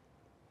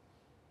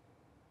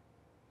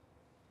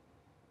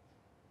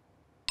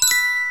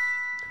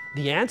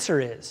 The answer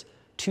is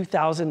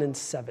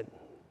 2007.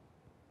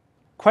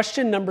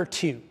 Question number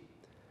 2.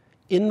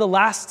 In the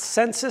last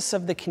census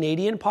of the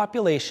Canadian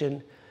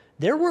population,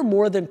 there were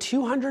more than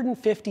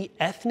 250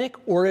 ethnic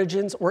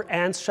origins or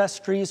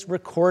ancestries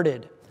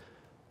recorded.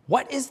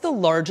 What is the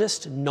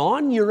largest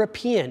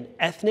non-European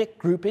ethnic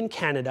group in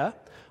Canada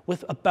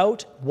with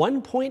about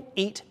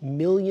 1.8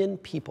 million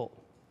people?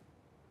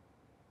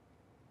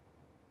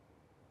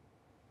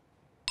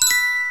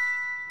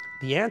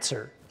 The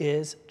answer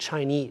is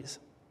Chinese.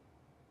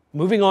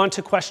 Moving on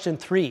to question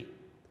 3.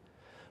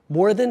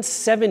 More than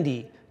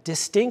 70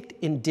 distinct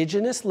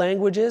Indigenous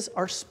languages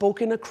are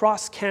spoken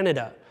across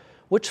Canada,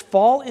 which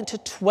fall into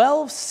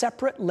 12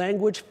 separate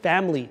language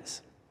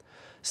families.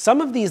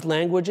 Some of these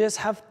languages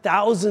have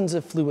thousands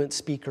of fluent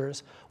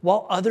speakers,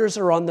 while others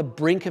are on the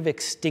brink of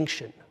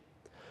extinction.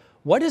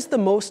 What is the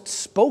most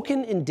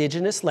spoken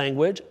Indigenous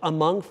language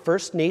among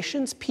First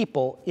Nations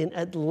people in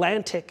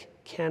Atlantic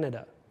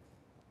Canada?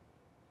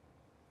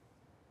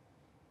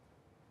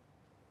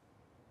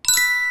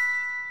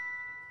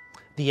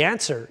 The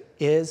answer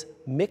is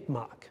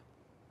Mi'kmaq.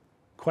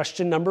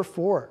 Question number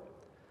 4.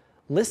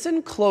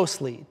 Listen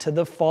closely to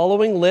the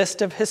following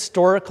list of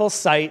historical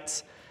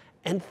sites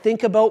and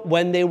think about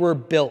when they were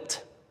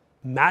built.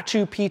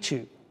 Machu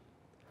Picchu,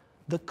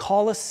 the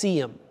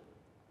Colosseum,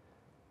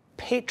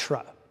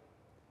 Petra,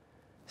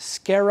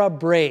 Skara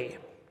Brae,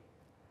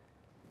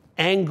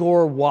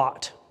 Angkor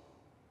Wat.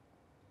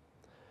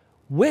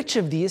 Which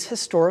of these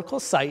historical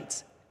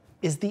sites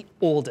is the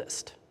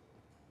oldest?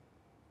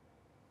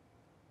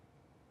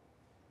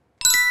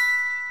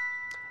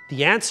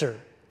 The answer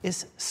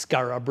is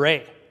Skara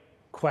Brae.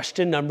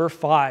 Question number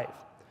 5.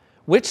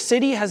 Which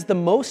city has the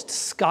most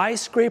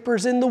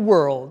skyscrapers in the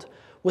world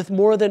with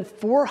more than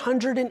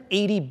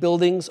 480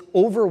 buildings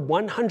over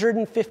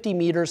 150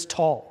 meters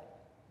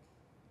tall?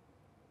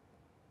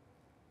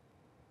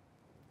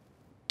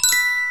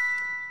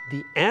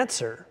 The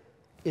answer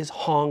is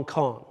Hong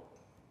Kong.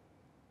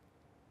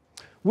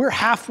 We're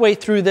halfway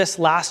through this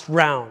last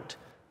round.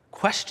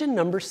 Question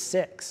number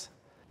 6.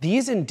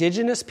 These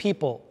Indigenous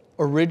people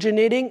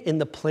originating in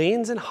the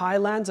plains and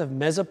highlands of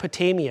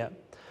Mesopotamia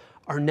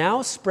are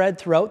now spread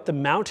throughout the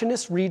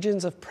mountainous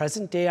regions of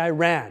present-day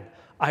Iran,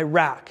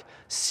 Iraq,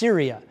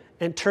 Syria,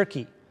 and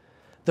Turkey.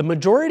 The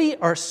majority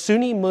are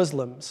Sunni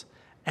Muslims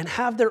and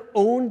have their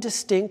own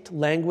distinct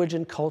language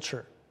and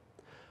culture.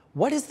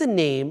 What is the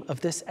name of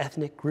this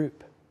ethnic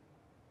group?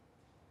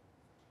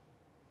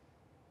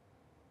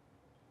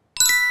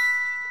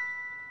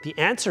 The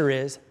answer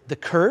is the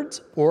Kurds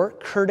or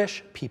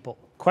Kurdish people.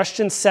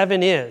 Question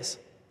 7 is,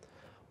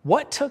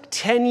 what took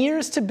 10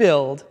 years to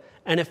build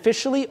and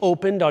officially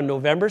opened on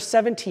November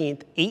 17,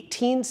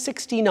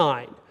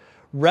 1869,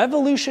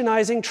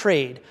 revolutionizing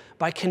trade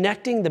by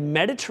connecting the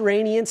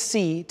Mediterranean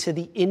Sea to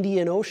the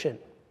Indian Ocean?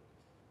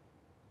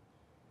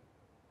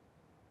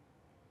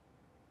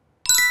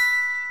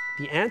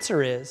 The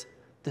answer is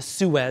the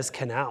Suez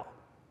Canal.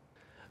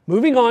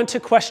 Moving on to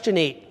question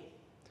 8.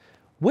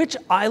 Which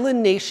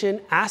island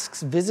nation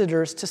asks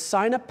visitors to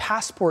sign a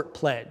passport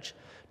pledge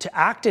to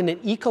act in an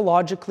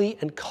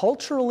ecologically and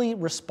culturally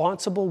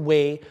responsible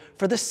way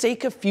for the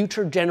sake of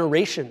future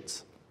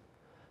generations?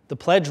 The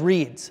pledge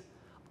reads,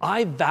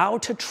 "I vow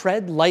to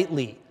tread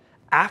lightly,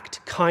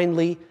 act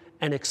kindly,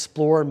 and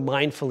explore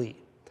mindfully.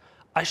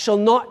 I shall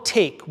not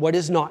take what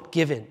is not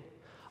given.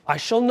 I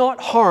shall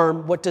not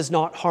harm what does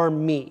not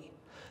harm me.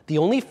 The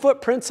only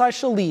footprints I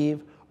shall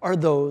leave are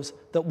those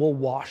that will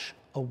wash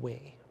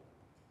away."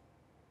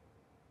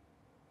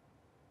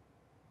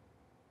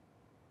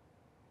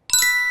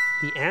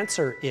 The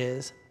answer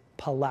is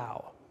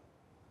Palau.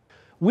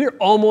 We're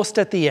almost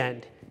at the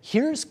end.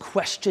 Here's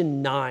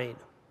question 9.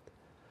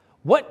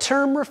 What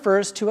term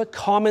refers to a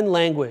common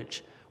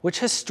language, which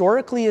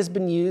historically has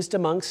been used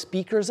among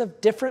speakers of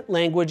different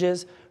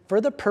languages for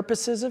the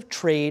purposes of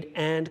trade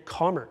and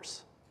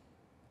commerce?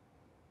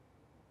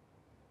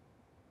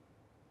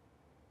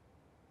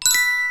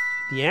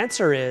 The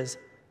answer is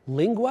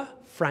lingua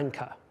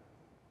franca.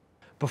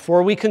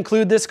 Before we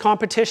conclude this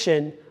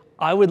competition,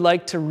 I would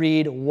like to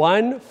read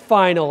one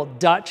final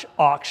Dutch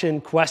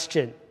auction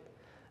question.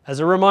 As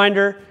a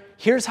reminder,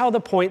 here's how the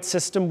point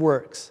system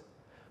works.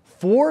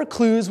 4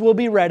 clues will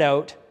be read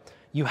out.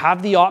 You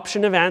have the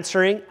option of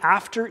answering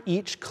after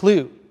each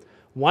clue.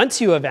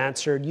 Once you have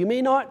answered, you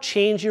may not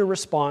change your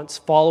response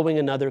following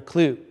another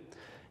clue.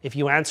 If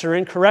you answer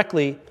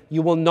incorrectly,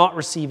 you will not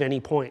receive any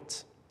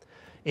points.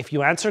 If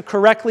you answer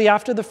correctly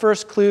after the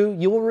first clue,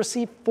 you will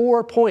receive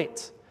 4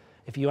 points.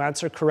 If you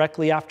answer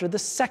correctly after the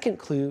second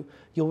clue,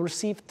 you'll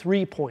receive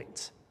 3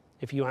 points.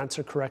 If you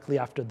answer correctly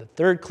after the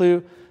third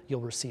clue, you'll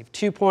receive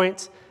 2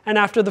 points. And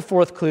after the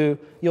fourth clue,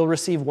 you'll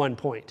receive 1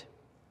 point.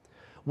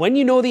 When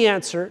you know the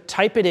answer,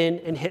 type it in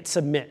and hit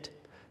submit.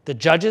 The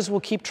judges will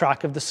keep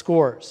track of the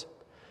scores.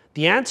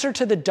 The answer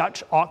to the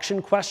Dutch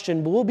auction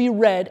question will be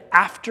read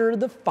after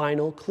the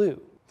final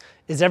clue.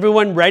 Is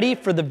everyone ready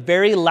for the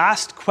very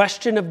last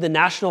question of the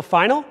national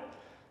final?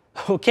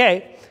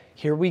 Okay,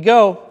 here we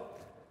go.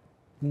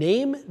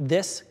 Name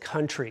this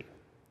country.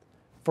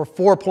 For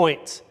 4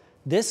 points,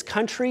 this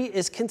country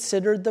is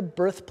considered the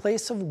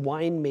birthplace of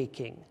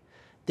winemaking.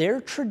 Their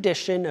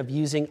tradition of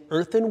using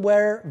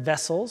earthenware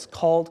vessels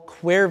called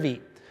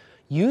quervi,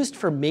 used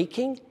for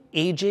making,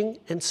 aging,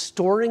 and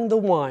storing the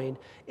wine,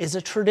 is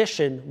a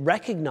tradition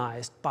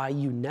recognized by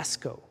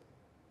UNESCO.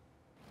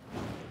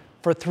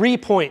 For 3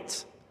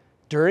 points,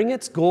 during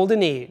its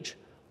golden age,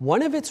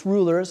 one of its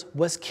rulers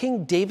was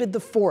King David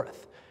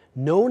IV,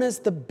 known as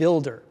the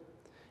Builder.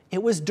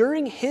 It was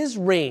during his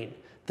reign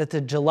that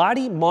the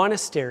Gelati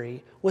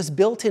Monastery was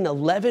built in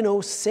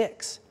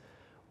 1106,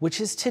 which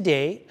is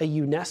today a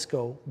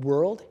UNESCO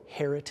World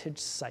Heritage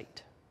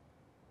Site.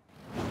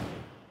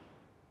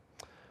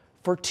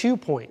 For 2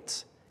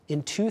 points,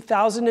 in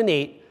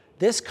 2008,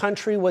 this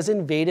country was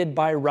invaded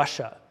by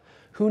Russia,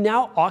 who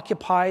now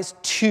occupies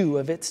 2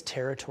 of its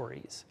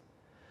territories.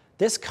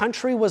 This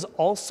country was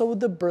also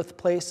the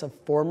birthplace of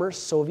former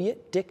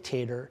Soviet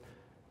dictator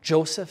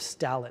Joseph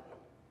Stalin.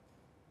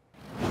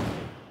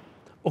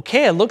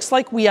 Okay, it looks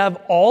like we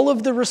have all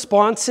of the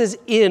responses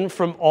in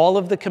from all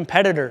of the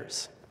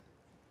competitors.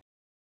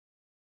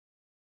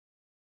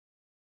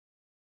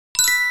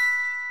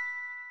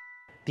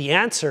 The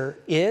answer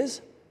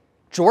is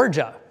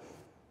Georgia.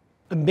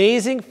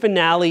 Amazing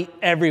finale,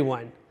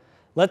 everyone.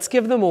 Let's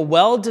give them a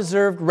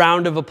well-deserved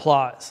round of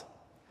applause.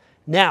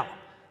 Now,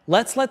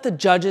 let's let the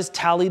judges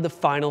tally the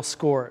final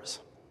scores.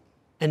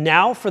 And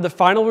now for the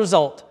final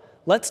result,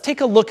 let's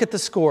take a look at the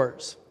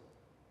scores.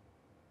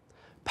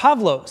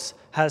 Pavlos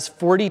has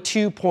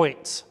 42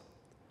 points.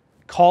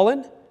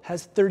 Colin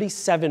has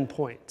 37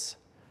 points.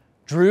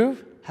 Drew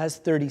has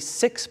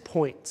 36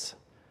 points.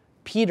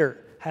 Peter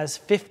has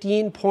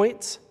 15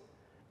 points.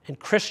 And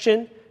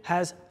Christian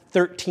has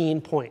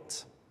 13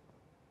 points.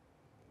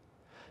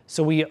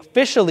 So we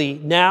officially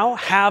now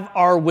have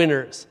our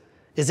winners.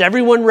 Is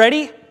everyone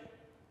ready?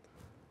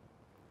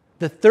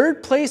 The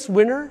 3rd place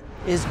winner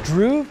is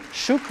Drew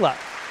Shukla.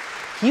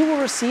 He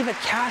will receive a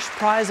cash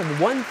prize of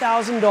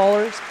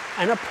 $1,000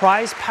 and a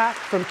prize pack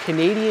from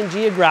Canadian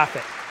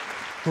Geographic.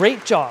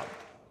 Great job.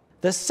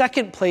 The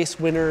 2nd place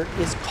winner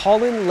is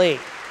Colin Lay.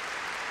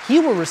 He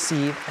will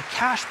receive a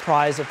cash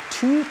prize of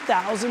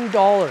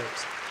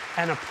 $2,000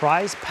 and a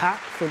prize pack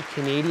from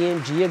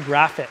Canadian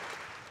Geographic.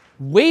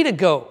 Way to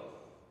go!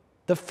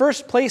 The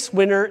 1st place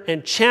winner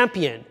and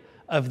champion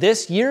of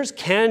this year's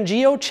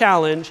CanGeo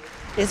Challenge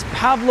is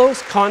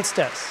Pavlos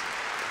Konstas.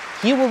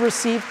 He will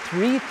receive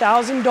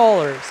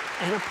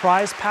 $3,000 and a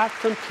prize pack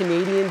from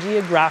Canadian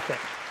Geographic.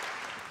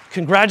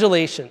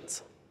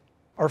 Congratulations!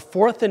 Our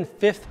 4th and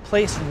 5th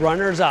place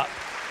runners-up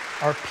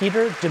are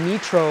Peter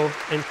Dimitrov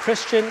and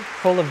Christian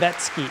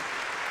Kolovetsky.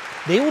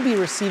 They will be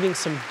receiving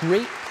some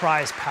great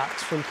prize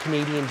packs from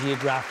Canadian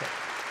Geographic.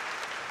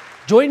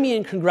 Join me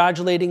in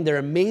congratulating their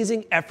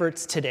amazing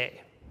efforts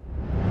today.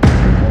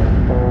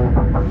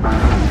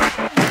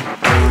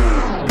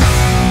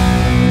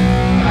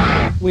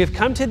 We have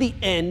come to the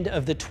end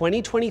of the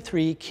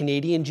 2023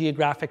 Canadian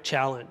Geographic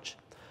Challenge.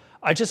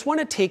 I just want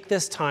to take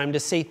this time to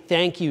say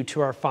thank you to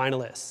our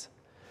finalists.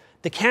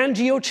 The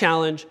CanGeo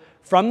Challenge,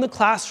 from the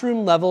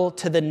classroom level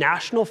to the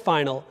national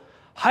final,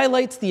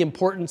 highlights the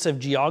importance of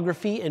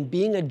geography and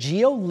being a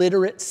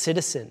geo-literate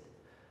citizen.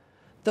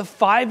 The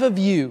 5 of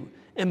you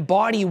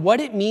embody what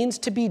it means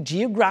to be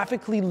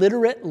geographically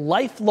literate,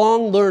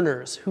 lifelong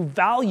learners who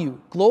value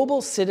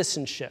global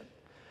citizenship.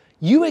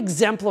 You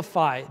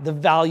exemplify the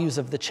values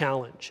of the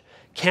challenge: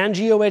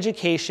 CanGeo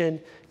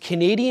education,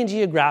 Canadian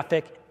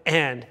Geographic,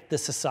 and the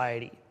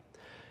Society.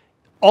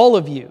 All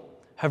of you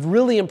have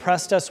really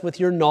impressed us with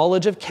your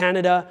knowledge of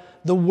Canada,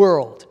 the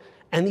world,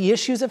 and the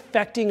issues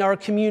affecting our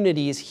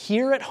communities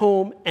here at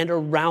home and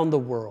around the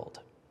world.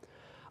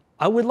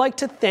 I would like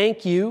to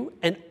thank you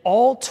and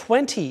all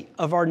 20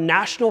 of our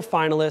national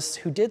finalists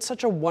who did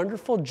such a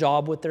wonderful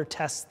job with their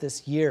tests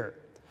this year.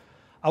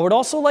 I would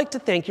also like to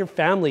thank your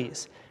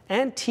families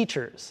and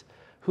teachers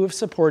who have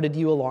supported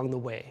you along the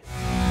way.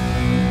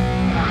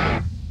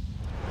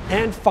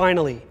 And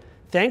finally,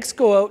 Thanks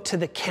go out to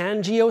the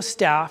CanGeo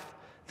staff,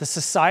 the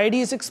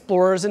Society's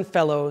explorers and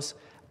fellows,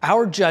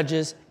 our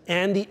judges,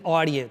 and the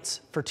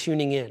audience for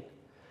tuning in.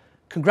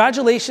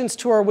 Congratulations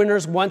to our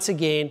winners once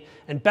again,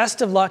 and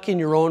best of luck in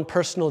your own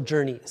personal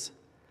journeys.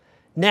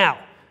 Now,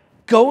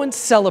 go and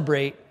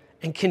celebrate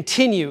and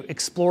continue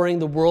exploring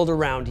the world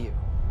around you.